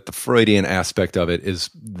think that the Freudian aspect of it is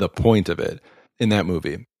the point of it in that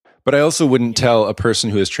movie. But I also wouldn't tell a person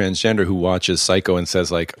who is transgender who watches Psycho and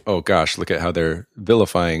says like, oh gosh, look at how they're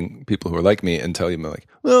vilifying people who are like me, and tell you like,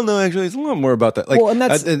 well, no, actually it's a lot more about that. Like, Well, and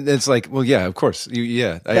that's- it's like, well, yeah, of course.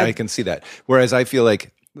 I can see that. Whereas I feel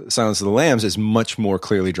like Silence of the Lambs is much more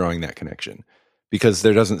clearly drawing that connection, because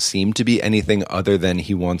there doesn't seem to be anything other than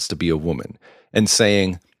he wants to be a woman, and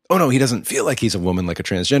saying, oh no, he doesn't feel like he's a woman like a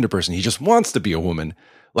transgender person. He just wants to be a woman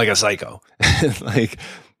like a psycho. Like,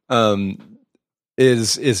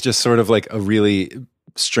 is just sort of like a really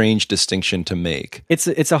strange distinction to make. It's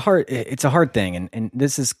a hard thing, and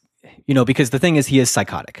this is because the thing is he is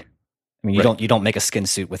psychotic. I mean, you Right. don't make a skin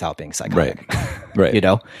suit without being psychotic. Right. You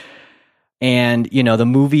know? And, you know, the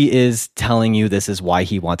movie is telling you this is why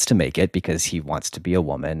he wants to make it, because he wants to be a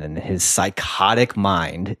woman. And his psychotic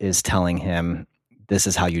mind is telling him, this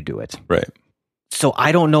is how you do it. Right. So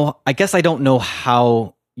I don't know. I guess I don't know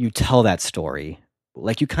how you tell that story.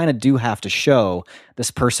 Like, you kind of do have to show this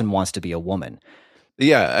person wants to be a woman.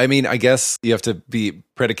 Yeah. I mean, I guess you have to be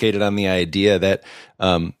predicated on the idea that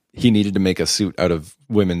he needed to make a suit out of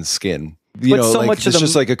women's skin. You know, so like, much it's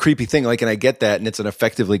just like a creepy thing. Like, and I get that, and it's an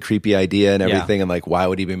effectively creepy idea and everything. Yeah. And like, why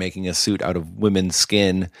would he be making a suit out of women's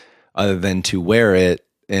skin other than to wear it?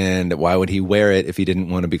 And why would he wear it if he didn't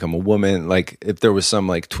want to become a woman? Like, if there was some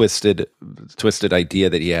like twisted idea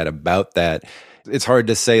that he had about that, it's hard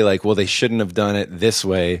to say like, well, they shouldn't have done it this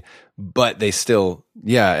way, but they still,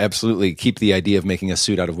 yeah, absolutely keep the idea of making a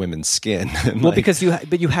suit out of women's skin. Well, like, because you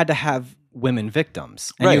had to have women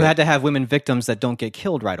victims, and Right. you had to have women victims that don't get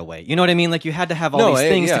killed right away. You know what I mean? Like, you had to have all these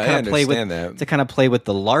things to kind of play with, to kind of play with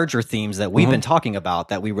the larger themes that we've been talking about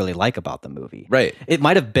that we really like about the movie. Right. It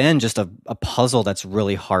might have been just a puzzle that's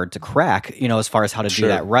really hard to crack, you know, as far as how to do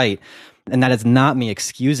that right. And that is not me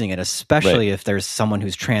excusing it, especially if there's someone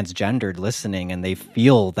who's transgendered listening and they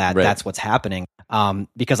feel that that's what's happening.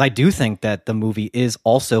 Because I do think that the movie is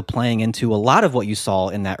also playing into a lot of what you saw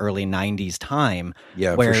in that early 90s time.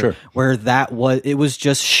 Yeah, where, for sure. Where it was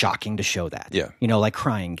just shocking to show that. Yeah. You know, like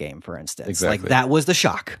Crying Game, for instance. Exactly. Like, that was the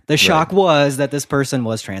shock. The shock was that this person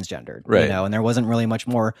was transgendered. Right. You know, and there wasn't really much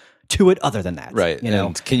more to it other than that. Right. You know?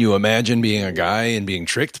 And can you imagine being a guy and being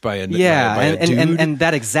tricked by a Yeah, by a dude? and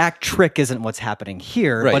that exact trick isn't what's happening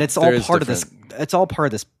here, Right. but it's There all is part of this. different- It's all part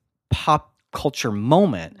of this pop culture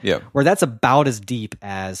moment, Yeah. where that's about as deep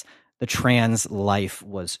as the trans life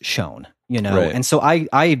was shown. You know, Right. and so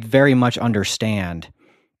I very much understand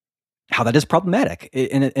how that is problematic,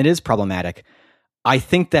 and it is problematic. I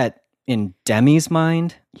think that in Demi's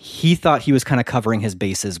mind, he thought he was kind of covering his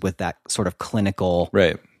bases with that sort of clinical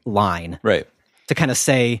Right. line Right. to kind of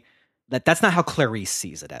say that that's not how Clarice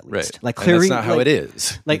sees it, at least. Right. Like, And Clarice, that's not how like, it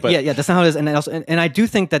is. Like, But- yeah, that's not how it is. And also, and I do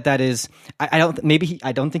think that is. I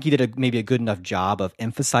don't think he did maybe a good enough job of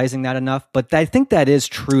emphasizing that enough. But I think that is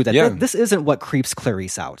true. That Yeah. this isn't what creeps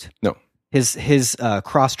Clarice out. No. His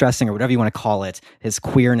cross dressing, or whatever you want to call it, his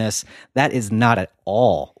queerness, that is not at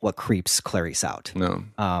all what creeps Clarice out. No.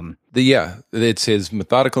 It's his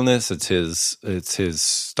methodicalness. It's his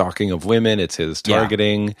stalking of women. It's his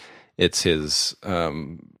targeting. It's his.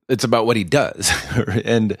 It's about what he does,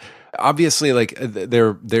 and obviously, like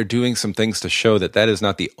they're doing some things to show that is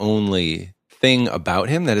not the only thing about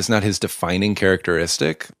him. That is not his defining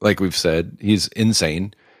characteristic. Like we've said, he's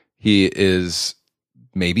insane. He is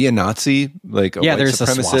maybe a Nazi, like a white there's a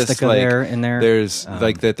supremacist. swastika like, there in there. There's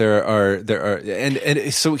like that. There are,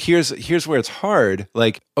 and so here's where it's hard.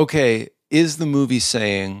 Like, okay, is the movie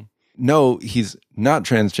saying no? He's not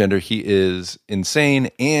transgender. He is insane,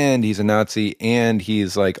 and he's a Nazi, and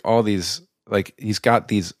he's like all these. Like, he's got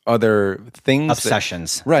these other things,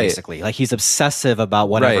 Obsessions, right? Basically, like he's obsessive about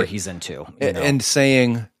whatever Right. he's into, and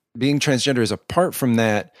saying being transgender is apart from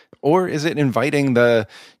that. Or is it inviting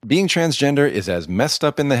being transgender is as messed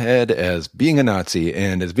up in the head as being a Nazi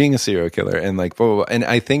and as being a serial killer and like blah, blah, blah. And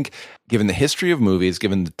I think given the history of movies,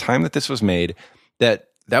 given the time that this was made, that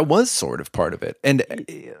was sort of part of it. And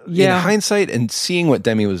in hindsight and seeing what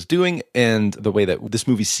Demi was doing and the way that this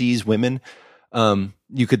movie sees women,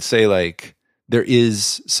 you could say like there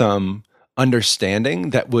is some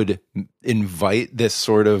understanding that would invite this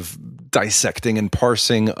sort of dissecting and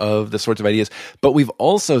parsing of the sorts of ideas. But we've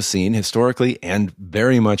also seen historically and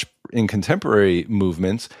very much in contemporary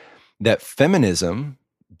movements that feminism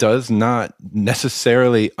does not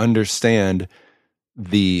necessarily understand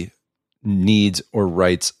the needs or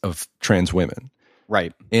rights of trans women.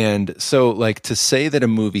 Right. And so like to say that a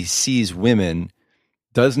movie sees women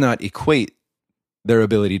does not equate their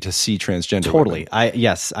ability to see transgender Totally. women.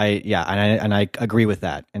 And I agree with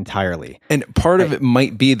that entirely. And part of it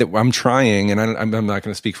might be that I'm trying, and I'm not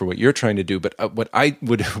going to speak for what you're trying to do, but what I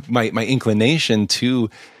would, my inclination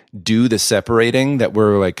to do the separating that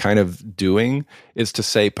we're like kind of doing is to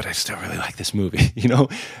say, but I still really like this movie, you know?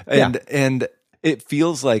 And it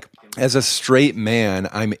feels like as a straight man,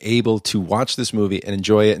 I'm able to watch this movie and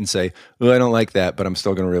enjoy it and say, oh, I don't like that, but I'm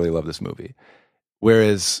still going to really love this movie.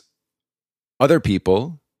 Whereas other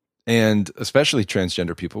people, and especially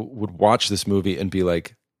transgender people, would watch this movie and be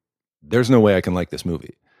like, there's no way I can like this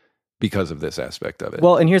movie because of this aspect of it.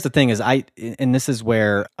 Well, and here's the thing is and this is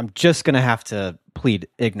where I'm just going to have to plead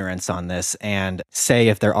ignorance on this and say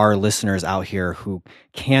if there are listeners out here who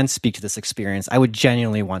can speak to this experience, I would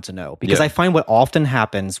genuinely want to know. Because I find what often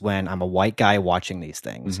happens when I'm a white guy watching these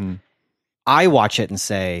things, I watch it and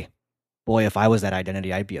say, boy, if I was that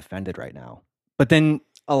identity, I'd be offended right now. But then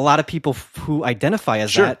a lot of people who identify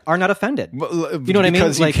as that are not offended. Well, you know what I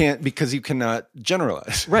mean? Because you cannot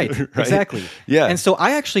generalize. Right, exactly. Yeah. And so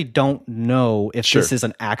I actually don't know if this is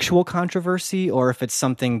an actual controversy or if it's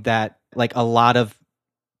something that like a lot of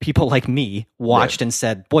people like me watched and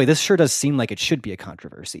said, boy, this sure does seem like it should be a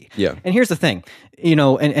controversy. Yeah. And here's the thing,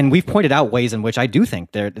 and we've pointed out ways in which I do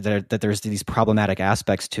think that there's these problematic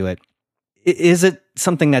aspects to it. Is it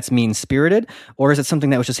something that's mean-spirited, or is it something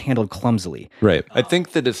that was just handled clumsily? Right. I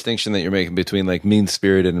think the distinction that you're making between like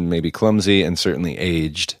mean-spirited and maybe clumsy and certainly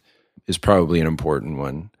aged is probably an important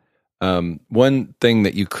one. One thing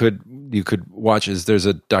that you could watch is there's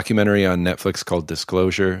a documentary on Netflix called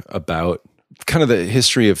Disclosure about kind of the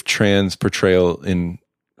history of trans portrayal in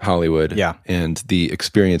Hollywood and the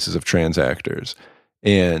experiences of trans actors.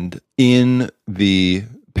 And in the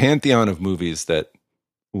pantheon of movies that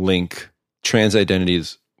link trans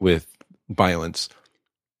identities with violence,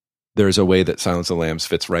 there's a way that Silence of the Lambs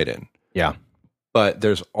fits right in. Yeah. But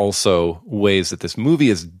there's also ways that this movie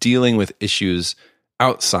is dealing with issues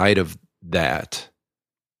outside of that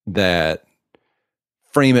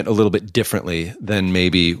frame it a little bit differently than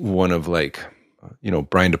maybe one of like,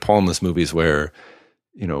 Brian De Palma's movies where,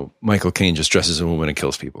 Michael Caine just dresses a woman and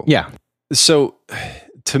kills people. Yeah. So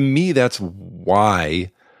to me, that's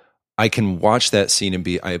why I can watch that scene and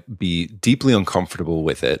be deeply uncomfortable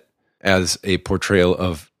with it as a portrayal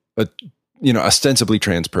of a ostensibly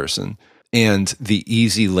trans person and the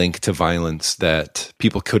easy link to violence that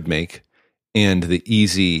people could make and the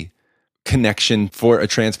easy connection for a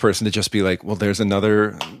trans person to just be like, well, there's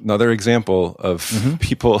another example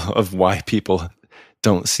of why people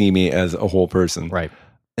don't see me as a whole person. Right.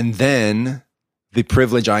 And then the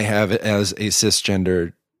privilege I have as a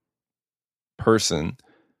cisgender person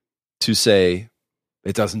to say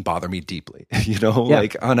it doesn't bother me deeply,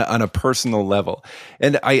 like on a personal level.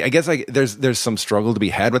 And I guess there's some struggle to be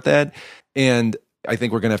had with that. And I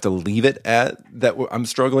think we're going to have to leave it at that. I'm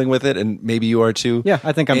struggling with it, and maybe you are too. Yeah,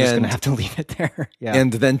 I think I'm just going to have to leave it there. Yeah.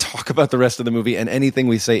 And then talk about the rest of the movie, and anything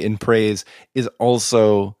we say in praise is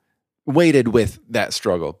also weighted with that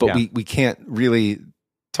struggle. But we can't really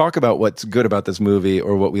talk about what's good about this movie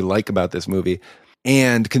or what we like about this movie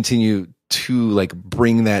and continue to like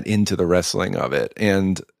bring that into the wrestling of it.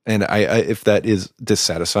 And I if that is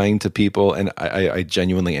dissatisfying to people, and I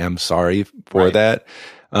genuinely am sorry for that.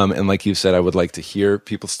 And like you said, I would like to hear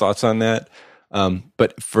people's thoughts on that.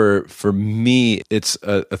 But for me, it's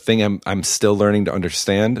a thing I'm still learning to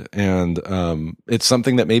understand. And it's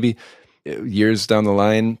something that maybe years down the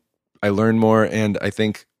line, I learn more. And I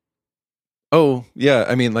think, oh, yeah,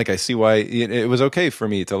 I mean, like, I see why it was okay for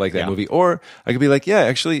me to like that movie. Or I could be like, yeah,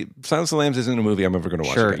 actually, Silence of the Lambs isn't a movie I'm ever going to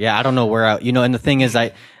watch again. Yeah, I don't know where and the thing is,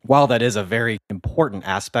 while that is a very important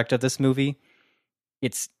aspect of this movie,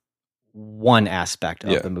 it's one aspect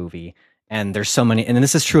of the movie, and there's so many, and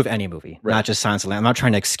this is true of any movie, not just Silence of the Lambs. I'm not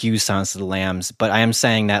trying to excuse Silence of the Lambs, but I am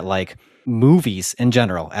saying that like movies in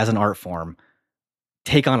general as an art form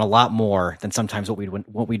take on a lot more than sometimes what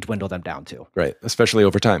we dwindle them down to. Right, especially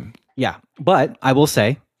over time. Yeah, but I will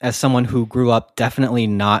say, as someone who grew up definitely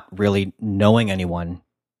not really knowing anyone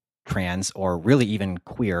trans or really even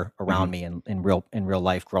queer around me in real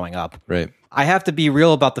life growing up. Right. I have to be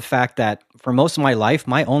real about the fact that for most of my life,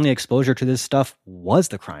 my only exposure to this stuff was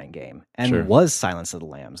The Crying Game and was Silence of the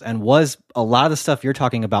Lambs and was a lot of the stuff you're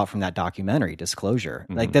talking about from that documentary, Disclosure.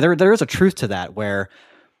 Like there is a truth to that where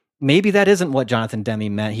maybe that isn't what Jonathan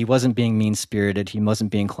Demme meant. He wasn't being mean-spirited. He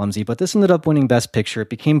wasn't being clumsy, but this ended up winning Best Picture. It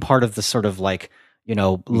became part of the sort of like,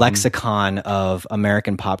 lexicon of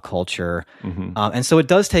American pop culture. And so it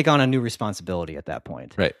does take on a new responsibility at that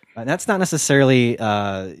point. Right. And that's not necessarily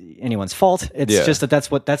anyone's fault. It's just that's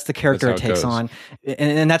the character it takes on.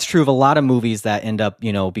 And that's true of a lot of movies that end up,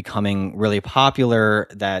 becoming really popular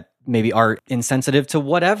that maybe are insensitive to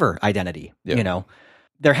whatever identity,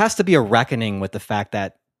 There has to be a reckoning with the fact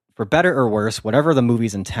that for better or worse, whatever the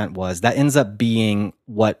movie's intent was, that ends up being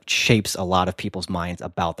what shapes a lot of people's minds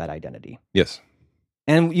about that identity. Yes.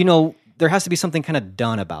 And, there has to be something kind of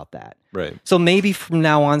done about that. Right. So maybe from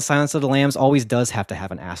now on, Silence of the Lambs always does have to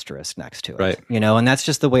have an asterisk next to it. Right. And that's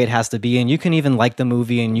just the way it has to be. And you can even like the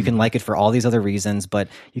movie and you can like it for all these other reasons, but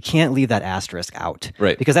you can't leave that asterisk out.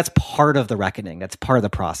 Right. Because that's part of the reckoning. That's part of the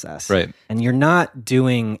process. Right. And you're not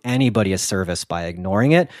doing anybody a service by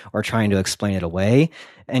ignoring it or trying to explain it away.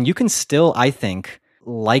 And you can still, I think,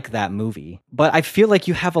 like that movie. But I feel like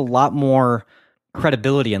you have a lot more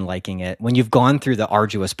credibility in liking it when you've gone through the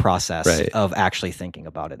arduous process of actually thinking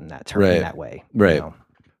about it in that term, in that way. Right.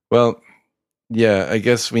 Well, yeah, I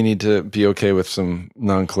guess we need to be okay with some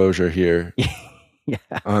non-closure here.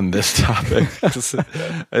 on this topic.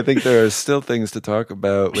 I think there are still things to talk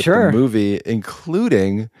about with Sure. the movie,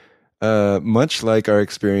 including much like our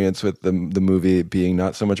experience with the movie being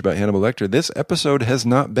not so much about Hannibal Lecter. This episode has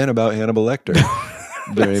not been about Hannibal Lecter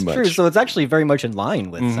very That's much. true. So it's actually very much in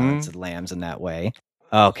line with Silence of the Lambs in that way.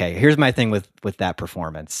 Okay, here's my thing with that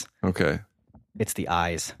performance. Okay. It's the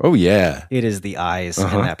eyes. Oh yeah. It is the eyes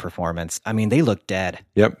in that performance. I mean, they look dead.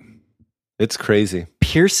 Yep. It's crazy.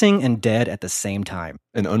 Piercing and dead at the same time.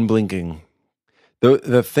 And unblinking.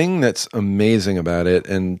 The thing that's amazing about it,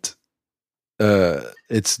 and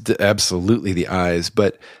it's absolutely the eyes,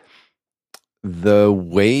 but the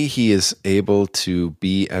way he is able to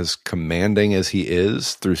be as commanding as he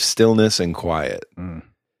is through stillness and quiet.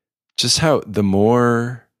 Just how the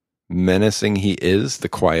more menacing he is, the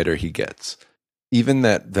quieter he gets. Even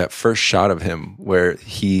that first shot of him where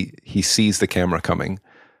he sees the camera coming.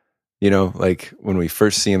 You know, like when we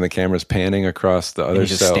first see him, the camera's panning across the other he's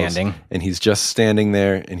just cells, standing. and he's just standing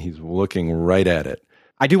there, and he's looking right at it.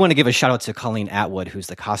 I do want to give a shout out to Colleen Atwood, who's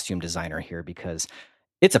the costume designer here, because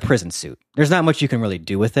it's a prison suit. There's not much you can really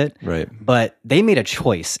do with it. Right. But they made a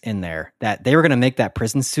choice in there that they were going to make that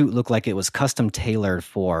prison suit look like it was custom tailored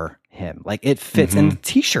for him. Like it fits, and the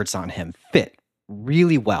t-shirts on him fit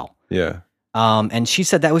really well. Yeah. And she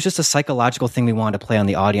said that was just a psychological thing we wanted to play on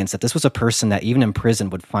the audience, that this was a person that even in prison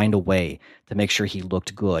would find a way to make sure he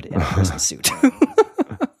looked good in a prison suit.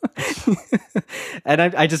 And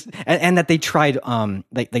I just and that they tried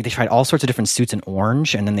they tried all sorts of different suits in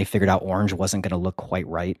orange, and then they figured out orange wasn't going to look quite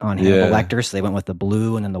right on Hannibal Lecter, so they went with the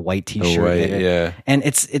blue and then the white t-shirt. Yeah. And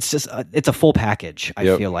it's just it's a full package,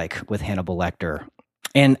 I feel like, with Hannibal Lecter.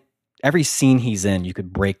 And every scene he's in, you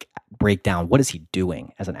could break down what is he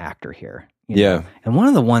doing as an actor here. You know? And one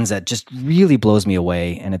of the ones that just really blows me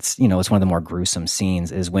away, and it's one of the more gruesome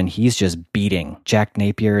scenes, is when he's just beating Jack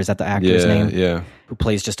Napier. Is that the actor's name? Yeah. Who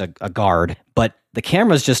plays just a guard, but the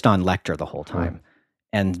camera's just on Lecter the whole time,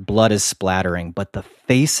 and blood is splattering. But the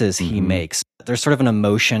faces he makes, there's sort of an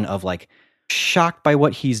emotion of like shocked by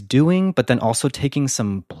what he's doing, but then also taking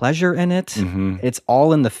some pleasure in it. It's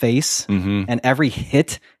all in the face, and every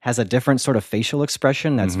hit has a different sort of facial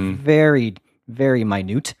expression that's very, very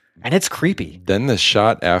minute. And it's creepy. Then the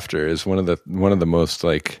shot after is one of the most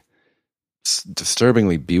like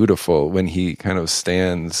disturbingly beautiful, when he kind of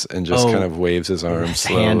stands and just kind of waves his arms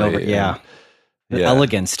slowly. Hand over, the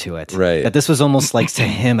elegance to it. Right. That this was almost like to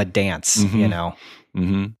him a dance, you know.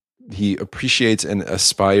 He appreciates and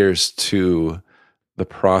aspires to the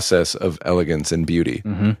process of elegance and beauty.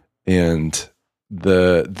 And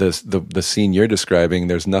the scene you're describing,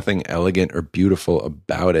 there's nothing elegant or beautiful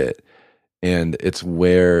about it. And it's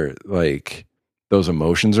where like those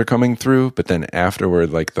emotions are coming through, but then afterward,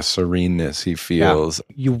 like the sereneness he feels.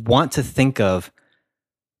 Yeah. You want to think of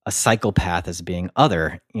a psychopath as being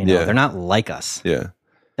other, they're not like us. Yeah.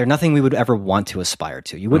 They're nothing we would ever want to aspire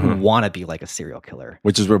to. You wouldn't want to be like a serial killer.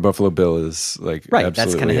 Which is where Buffalo Bill is like, right.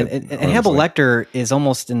 That's kind of, and Hannibal Lecter is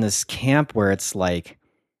almost in this camp where it's like,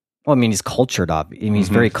 well, I mean, he's cultured up. I mean, he's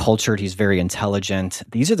very cultured. He's very intelligent.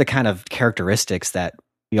 These are the kind of characteristics that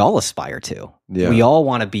we all aspire to. Yeah. We all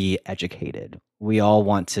want to be educated. We all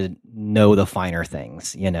want to know the finer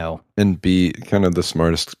things, and be kind of the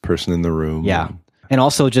smartest person in the room. Yeah. And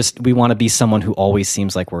also just, we want to be someone who always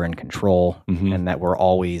seems like we're in control, and that we're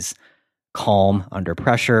always calm under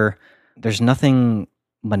pressure. There's nothing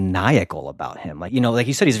maniacal about him. Like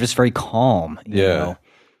you said, he's just very calm. You know?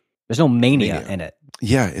 There's no mania in it.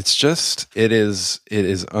 Yeah. It's just, it is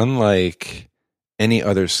unlike any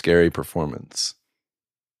other scary performance.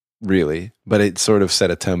 Really, but it sort of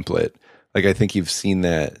set a template. Like I think you've seen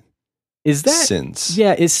that. Is that since?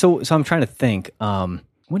 Yeah. So I'm trying to think. When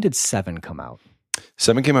did Seven come out?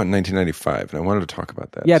 Seven came out in 1995, and I wanted to talk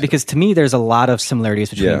about that. Yeah, because to me, there's a lot of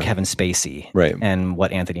similarities between Kevin Spacey, right, and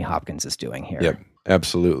what Anthony Hopkins is doing here. Yep,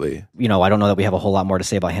 absolutely. I don't know that we have a whole lot more to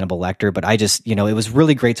say about Hannibal Lecter, but I just, it was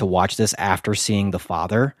really great to watch this after seeing The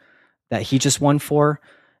Father that he just won for,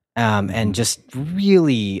 and just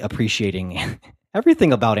really appreciating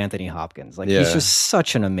everything about Anthony Hopkins. Like he's just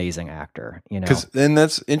such an amazing actor, And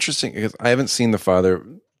that's interesting because I haven't seen The Father.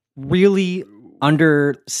 Really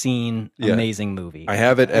underseen, amazing movie. I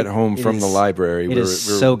have it at home from the library. It is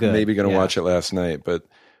so good. Maybe going to watch it last night, but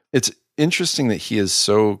it's interesting that he is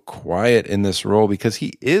so quiet in this role because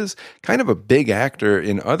he is kind of a big actor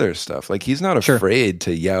in other stuff. Like he's not afraid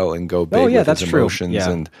to yell and go big with his emotions. Yeah.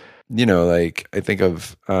 And like I think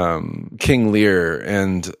of King Lear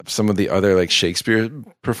and some of the other like Shakespeare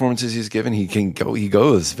performances he's given. He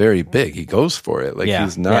goes very big. He goes for it. Like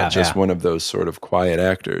he's not just one of those sort of quiet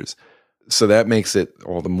actors. So that makes it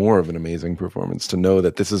all the more of an amazing performance to know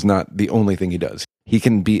that this is not the only thing he does. he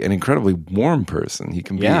can be an incredibly warm person. He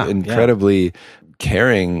can be Yeah, incredibly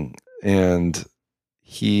caring, and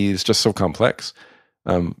he's just so complex.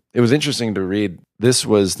 It was interesting to read. This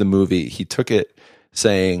was the movie. He took it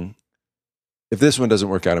saying, if this one doesn't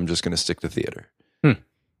work out, I'm just going to stick to theater.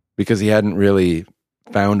 Because he hadn't really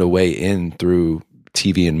found a way in through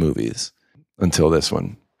TV and movies until this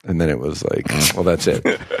one. And then it was like, well, that's it.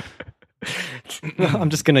 I'm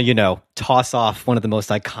just going to, toss off one of the most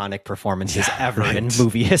iconic performances ever in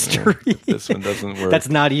movie history. This one doesn't work. That's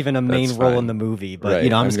not even a main That's role fine. in the movie, but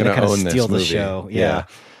Right. I'm just going to kind of own this steal the movie. show. Yeah.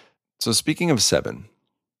 So speaking of Seven,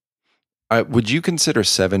 would you consider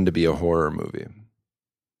Seven to be a horror movie?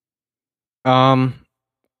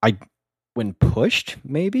 I when pushed,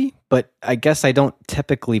 maybe, but I guess I don't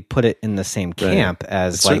typically put it in the same camp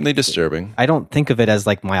as It's certainly disturbing. I don't think of it as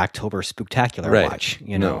like my October Spooktacular watch,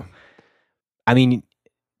 No. I mean,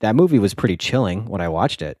 that movie was pretty chilling when I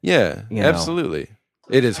watched it. Yeah, You know. absolutely.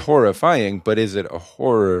 It is horrifying, but is it a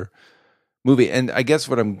horror movie? And I guess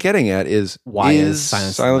what I'm getting at is, Why is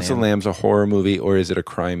Silence of the Lambs a horror movie, or is it a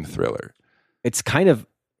crime thriller? It's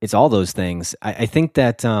all those things. I think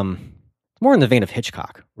that more in the vein of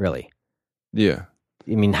Hitchcock, really. Yeah.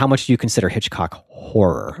 I mean, how much do you consider Hitchcock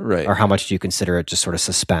horror? Right. Or how much do you consider it just sort of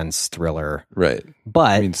suspense, thriller? Right.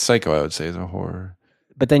 But I mean, Psycho, I would say, is a horror.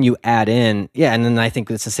 But then you add in, and then I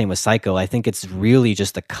think it's the same with Psycho. I think it's really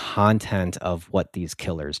just the content of what these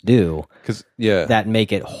killers do that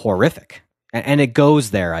make it horrific. And it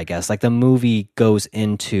goes there, I guess. Like the movie goes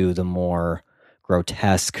into the more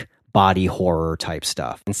grotesque body horror type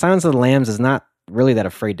stuff. And Silence of the Lambs is not really that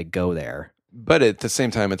afraid to go there. But at the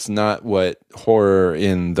same time, it's not what horror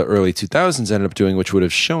in the early 2000s ended up doing, which would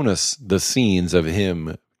have shown us the scenes of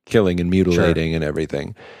him killing and mutilating and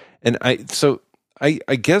everything. And I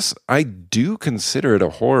guess I do consider it a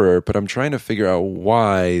horror, but I'm trying to figure out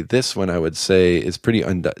why this one I would say is pretty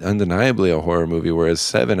undeniably a horror movie, whereas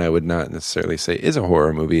Seven I would not necessarily say is a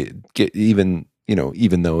horror movie, even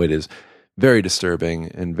though it is very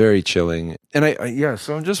disturbing and very chilling. And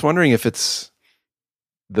so I'm just wondering if it's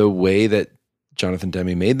the way that Jonathan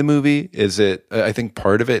Demme made the movie. Is it? I think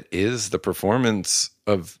part of it is the performance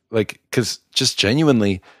of because just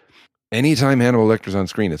genuinely, anytime Hannibal Lecter's on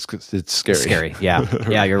screen, it's scary. Scary, yeah,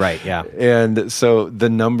 yeah, you're right, yeah. And so the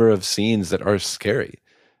number of scenes that are scary,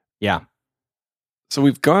 yeah. So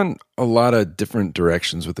we've gone a lot of different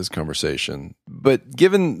directions with this conversation, but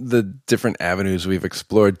given the different avenues we've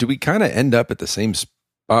explored, do we kind of end up at the same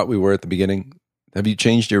spot we were at the beginning? Have you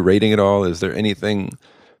changed your rating at all? Is there anything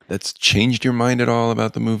that's changed your mind at all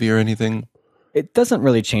about the movie or anything? It doesn't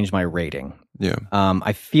really change my rating. Yeah.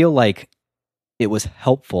 I feel like it was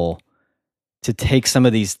helpful to take some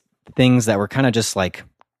of these things that were kind of just like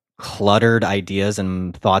cluttered ideas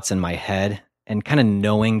and thoughts in my head and kind of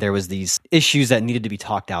knowing there was these issues that needed to be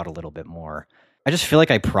talked out a little bit more. I just feel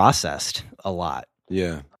like I processed a lot.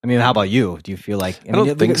 Yeah. I mean, how about you? Do you feel like I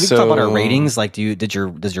don't think we so. talk about our ratings. Like, does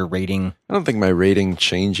your rating? I don't think my rating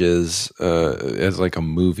changes as like a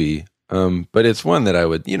movie, but it's one that I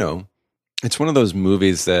would, it's one of those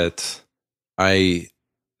movies that I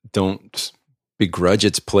don't begrudge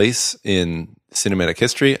its place in cinematic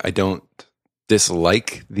history. I don't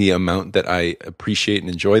dislike the amount that I appreciate and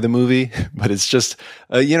enjoy the movie, but it's just,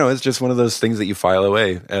 it's just one of those things that you file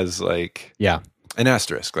away as like, an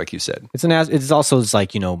asterisk, like you said. It's also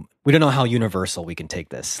like, we don't know how universal we can take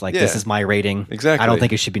this. Like, this is my rating. Exactly. I don't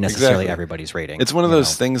think it should be necessarily everybody's rating. It's one of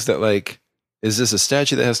those things that like, is this a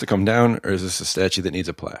statue that has to come down, or is this a statue that needs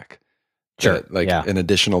a plaque? Sure. An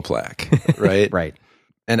additional plaque, right? Right.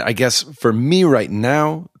 And I guess for me right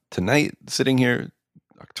now, tonight, sitting here,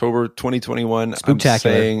 October 2021, I'm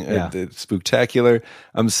saying Spooktacular.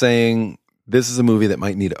 I'm saying this is a movie that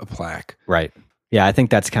might need a plaque. Right. Yeah, I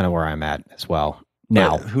think that's kind of where I'm at as well.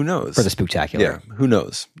 Now, but who knows? For the Spooktacular. Yeah, who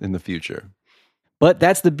knows in the future. But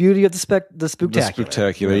that's the beauty of the Spooktacular. The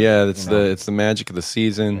Spooktacular, yeah. It's the magic of the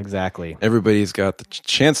season. Exactly. Everybody's got the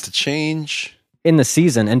chance to change. In the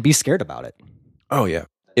season and be scared about it. Oh, yeah.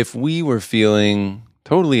 If we were feeling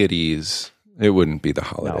totally at ease, it wouldn't be the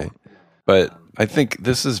holiday. No. But I think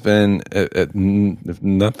this has been, if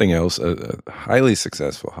nothing else, a highly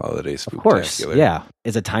successful holiday Spooktacular. Of course, yeah.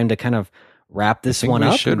 Is it time to kind of wrap this one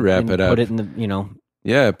up? We should wrap it up. Put it in the,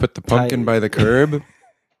 Yeah, put the pumpkin by the curb.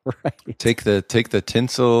 Right. Take the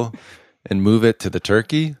tinsel and move it to the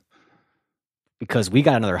turkey. Because we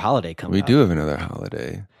got another holiday coming up. We do have another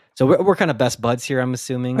holiday. So we're kind of best buds here, I'm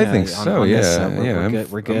assuming. I think so, yeah.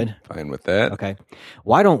 We're good. I'm fine with that. Okay.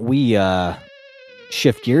 Why don't we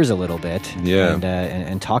shift gears a little bit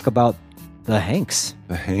and talk about the Hanks.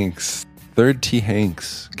 The Hanks. Third T.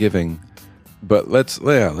 Hanks giving. But let's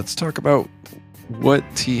talk about what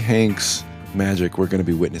T. Hanks magic we're going to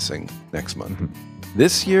be witnessing next month.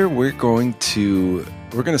 This year, we're going to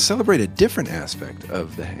celebrate a different aspect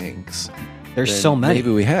of the Hanks. There's than so many.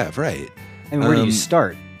 Maybe we have, right? I mean, where do you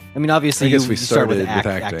start? I mean, obviously, I guess we you start started with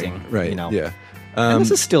acting. Right, You know? yeah. And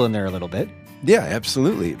this is still in there a little bit. Yeah,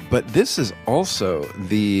 absolutely. But this is also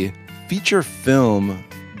the feature film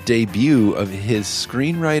debut of his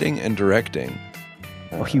screenwriting and directing.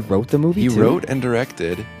 Oh, he wrote the movie, He too? wrote and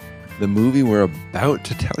directed the movie we're about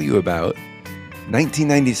to tell you about.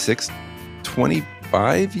 1996,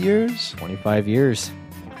 25 years? 25 years.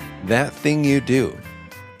 That Thing You Do.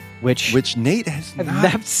 Which Nate has I've not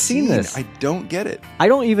never seen this. I don't get it. I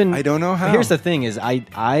don't know how. Here's the thing: is I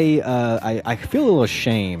feel a little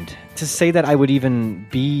ashamed to say that I would even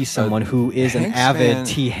be someone who is an Hanks avid fan,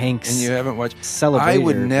 T. Hanks and you haven't watched. celebrator.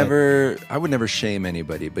 I would never shame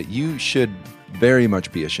anybody, but you should very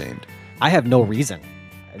much be ashamed. I have no reason.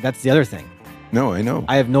 That's the other thing. No, I know.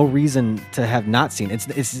 I have no reason to have not seen it.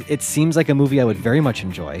 It seems like a movie I would very much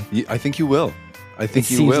enjoy. I think you will. I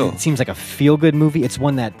think you will. It seems like a feel-good movie. It's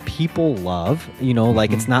one that people love. You know,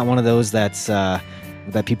 like it's not one of those that's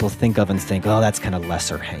that people think of and think, oh, that's kind of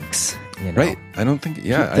lesser Hanks. You know? Right. I don't think.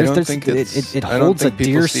 Yeah, I don't think it holds a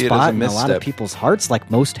dear spot in a lot of people's hearts,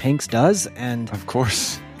 like most Hanks does. And of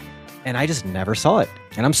course. And I just never saw it.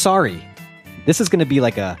 And I'm sorry. This is going to be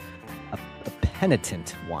like a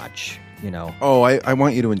penitent watch. You know. Oh, I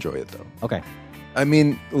want you to enjoy it though. Okay. I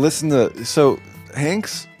mean, so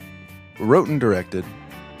Hanks wrote and directed,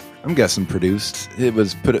 I'm guessing produced. It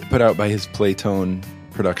was put out by his Playtone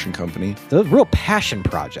production company. It's a real passion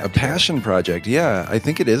project. A passion project, yeah. I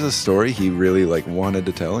think it is a story he really wanted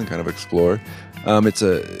to tell and kind of explore. It's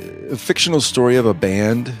a fictional story of a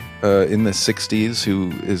band in the 60s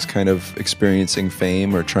who is kind of experiencing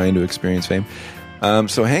fame or trying to experience fame.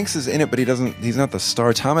 So Hanks is in it, but he's not the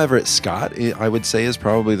star. Tom Everett Scott, I would say, is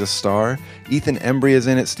probably the star. Ethan Embry is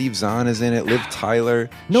in it. Steve Zahn is in it. Liv Tyler,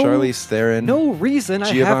 Charlize Theron. No reason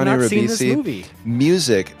I Giovanni have not Ribisi. seen this movie.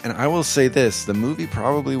 Music, and I will say this, the movie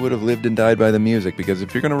probably would have lived and died by the music, because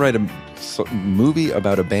if you're going to write a movie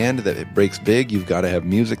about a band that it breaks big, you've got to have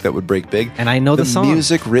music that would break big. And I know the song.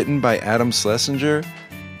 Music written by Adam Schlesinger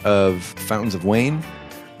of Fountains of Wayne.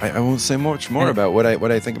 I won't say much more about what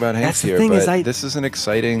I think about Hanks here, but this is an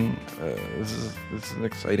exciting this is an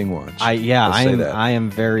exciting watch. I am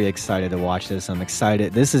very excited to watch this. I'm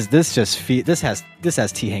excited. This has T.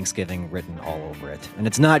 Hanksgiving written all over it, and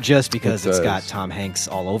it's not just because it's got Tom Hanks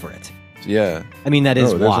all over it. Yeah, I mean that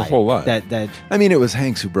is there's why. a whole lot. That I mean, it was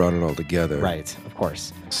Hanks who brought it all together, right? Of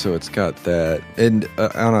course. So it's got that. And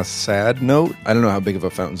on a sad note, I don't know how big of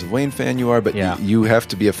a Fountains of Wayne fan you are, but you have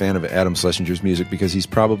to be a fan of Adam Schlesinger's music because he's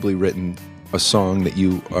probably written a song that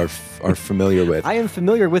you are familiar with. I am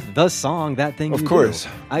familiar with the song That Thing You Do. Of course.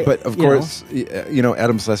 But of course,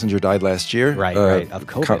 Adam Schlesinger died last year. Right, of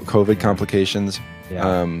COVID. COVID complications.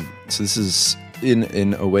 Yeah. So this is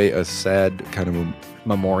in a way a sad kind of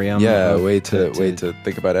memoriam. Yeah, a way to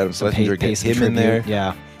think about Adam Schlesinger, get him in there.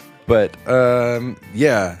 Yeah. But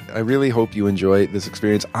I really hope you enjoy this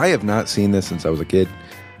experience. I have not seen this since I was a kid,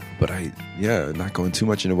 but not going too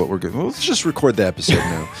much into what we're going. Well, let's just record the episode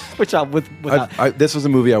now. This was a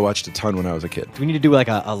movie I watched a ton when I was a kid. Do we need to do like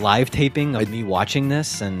a live taping of me watching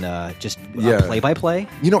this and just play by play?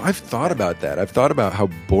 I've thought about that. I've thought about how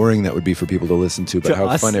boring that would be for people to listen to, but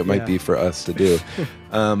how fun it might be for us to do.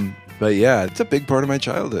 But yeah, it's a big part of my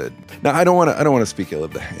childhood. Now, I don't want to speak ill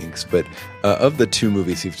of the Hanks, but of the two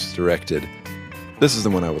movies he's directed, this is the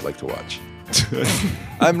one I would like to watch.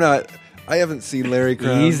 I haven't seen Larry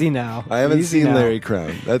Crown. Easy now. I haven't seen Larry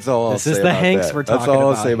Crown. That's all I'll say about that. This is the Hanks we're talking about. That's all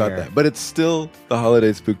I'll say about that. But it's still the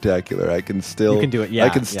Holiday Spooktacular. You can do it. Yeah, I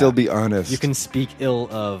can still be honest. You can speak ill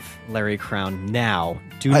of Larry Crown now.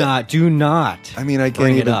 Do not. I mean, I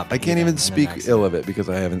can't even speak ill of it because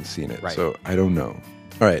I haven't seen it. Right. So I don't know.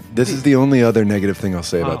 All right, this is the only other negative thing I'll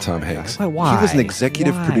say about Tom Hanks. Why? He was an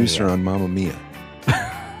executive producer on Mamma Mia.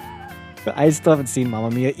 I still haven't seen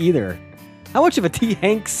Mamma Mia either. How much of a T.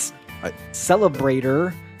 Hanks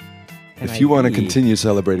celebrator? If you want to continue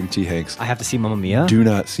celebrating T. Hanks, I have to see Mamma Mia? Do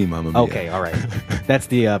not see Mamma Mia. Okay, all right. That's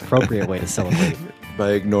the appropriate way to celebrate.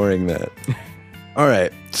 By ignoring that. All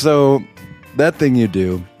right, so That Thing You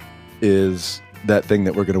Do is that thing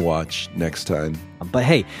that we're going to watch next time. But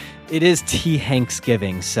hey, it is T.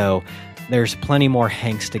 Hanksgiving, so there's plenty more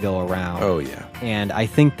Hanks to go around. Oh, yeah. And I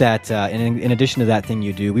think that in addition to That Thing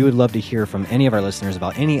You Do, we would love to hear from any of our listeners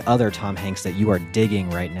about any other Tom Hanks that you are digging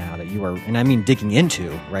right now, and I mean digging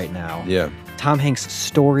into right now. Yeah. Tom Hanks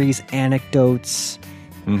stories, anecdotes,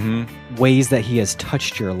 ways that he has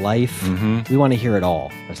touched your life. We want to hear it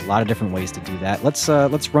all. There's a lot of different ways to do that. Let's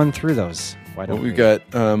run through those. Why don't We've got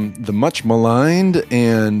the much maligned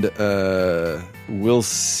and we'll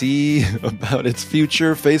see about its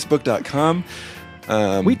future, Facebook.com.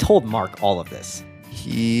 We told Mark all of this.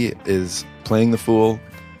 He is playing the fool,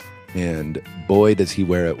 and boy, does he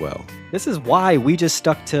wear it well. This is why we just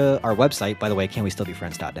stuck to our website. By the way,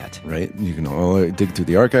 canwestillbefriends.net. Right? You can all dig through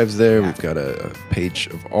the archives there. We've got a page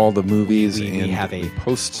of all the movies, We and have a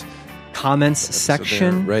post comments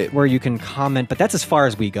section there, right. where you can comment, but that's as far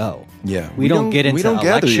as we go. Yeah, We don't get into we don't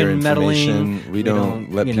gather your election meddling. information. We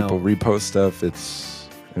don't let people repost stuff.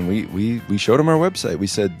 And we showed them our website. We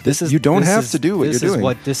said you don't have to do what you're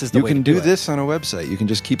doing. This is the you way can to do it. this on a website. You can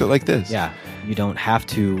just keep it like this. Yeah, you don't have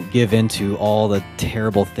to give into all the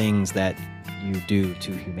terrible things that you do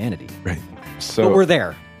to humanity. Right. So But we're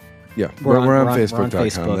there. Yeah, We're we're on on Facebook.com.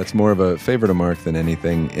 Facebook. That's more of a favorite of Mark than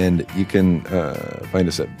anything. And you can find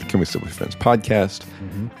us at Can We Still Be Friends podcast.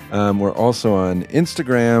 We're also on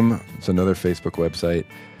Instagram. It's another Facebook website.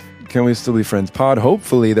 Can We Still Be Friends pod?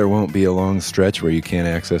 Hopefully there won't be a long stretch where you can't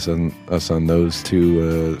access us on those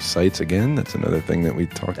two sites again. That's another thing that we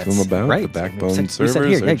talked to them about. right. The backbone We said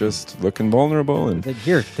servers here, are just looking vulnerable. And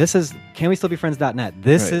Here, this is canwestillbefriends.net.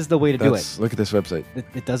 This Right. is the way to do it. Look at this website.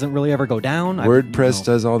 It doesn't really ever go down. WordPress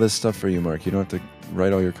does all this stuff for you, Mark. You don't have to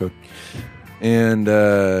write all your code. And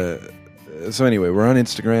so anyway, we're on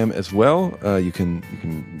Instagram as well. You can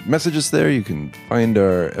message us there. You can find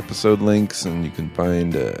our episode links, and you can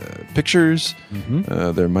find pictures.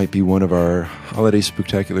 There might be one of our holiday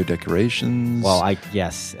spooktacular decorations. Well,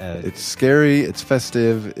 yes. It's scary. It's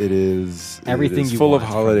festive. It is Everything it is you full of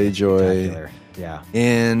want from holiday this joy. spectacular. Yeah.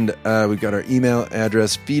 And we've got our email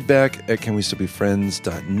address,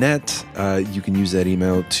 feedback@canwestillbefriends.net. You can use that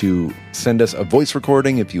email to send us a voice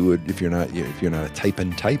recording if you're not a type.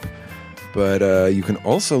 But you can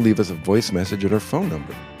also leave us a voice message at our phone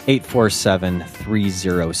number.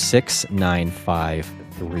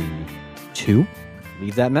 847-306-9532.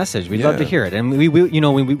 Leave that message. We'd love to hear it, and we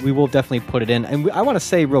will definitely put it in. And I want to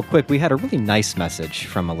say real quick, we had a really nice message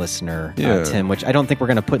from a listener, Tim, which I don't think we're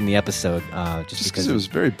going to put in the episode, just because it was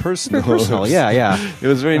very personal. Very personal, yeah. It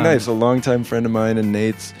was very nice. A longtime friend of mine and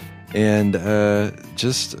Nate's, and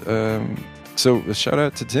so a shout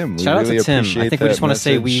out to Tim. Shout out to Tim. I think we just want to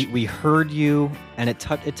say message. we heard you, and it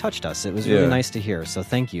touched us. It was really nice to hear. So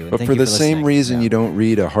thank you. And But thank for you the same listening. reason you don't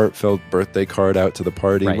read a heartfelt birthday card out to the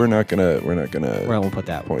party, Right. we're not gonna We'll put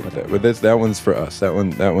that. point We'll put that. But that one's for us. That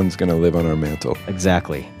one's gonna live on our mantle.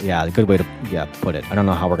 Exactly. Yeah, a good way to put it. I don't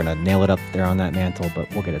know how we're gonna nail it up there on that mantle, but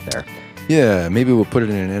we'll get it there. Yeah, maybe we'll put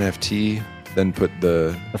it in an NFT, then put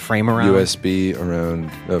the frame around USB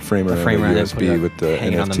around frame around the USB with the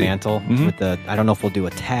hanging NFT. on the mantle with the. I don't know if we'll do a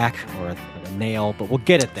tack or a nail, but we'll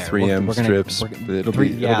get it there. 3M strips. It'll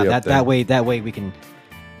be up there. that way we can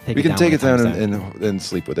take We it can down. take it when down the time's out. and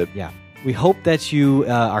sleep with it. Yeah. We hope that you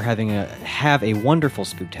are have a wonderful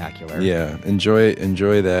spooktacular. Yeah, enjoy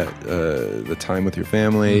that the time with your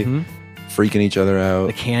family, freaking each other out.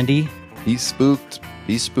 The candy, Be spooked,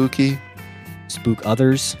 be spooky. spook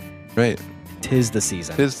others. Right. Tis the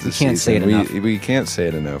season. Tis the we can't say it season. enough. We can't say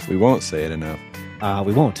it enough. We won't say it enough.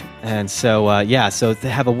 We won't. And so, so to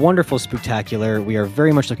have a wonderful spooktacular. We are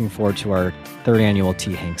very much looking forward to our 3rd annual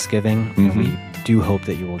Tea Thanksgiving. And we do hope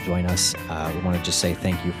that you will join us. We want to just say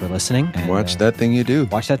thank you for listening. And, Watch that thing you do.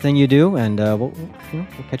 Watch that thing you do, and we'll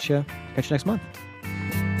catch you next month.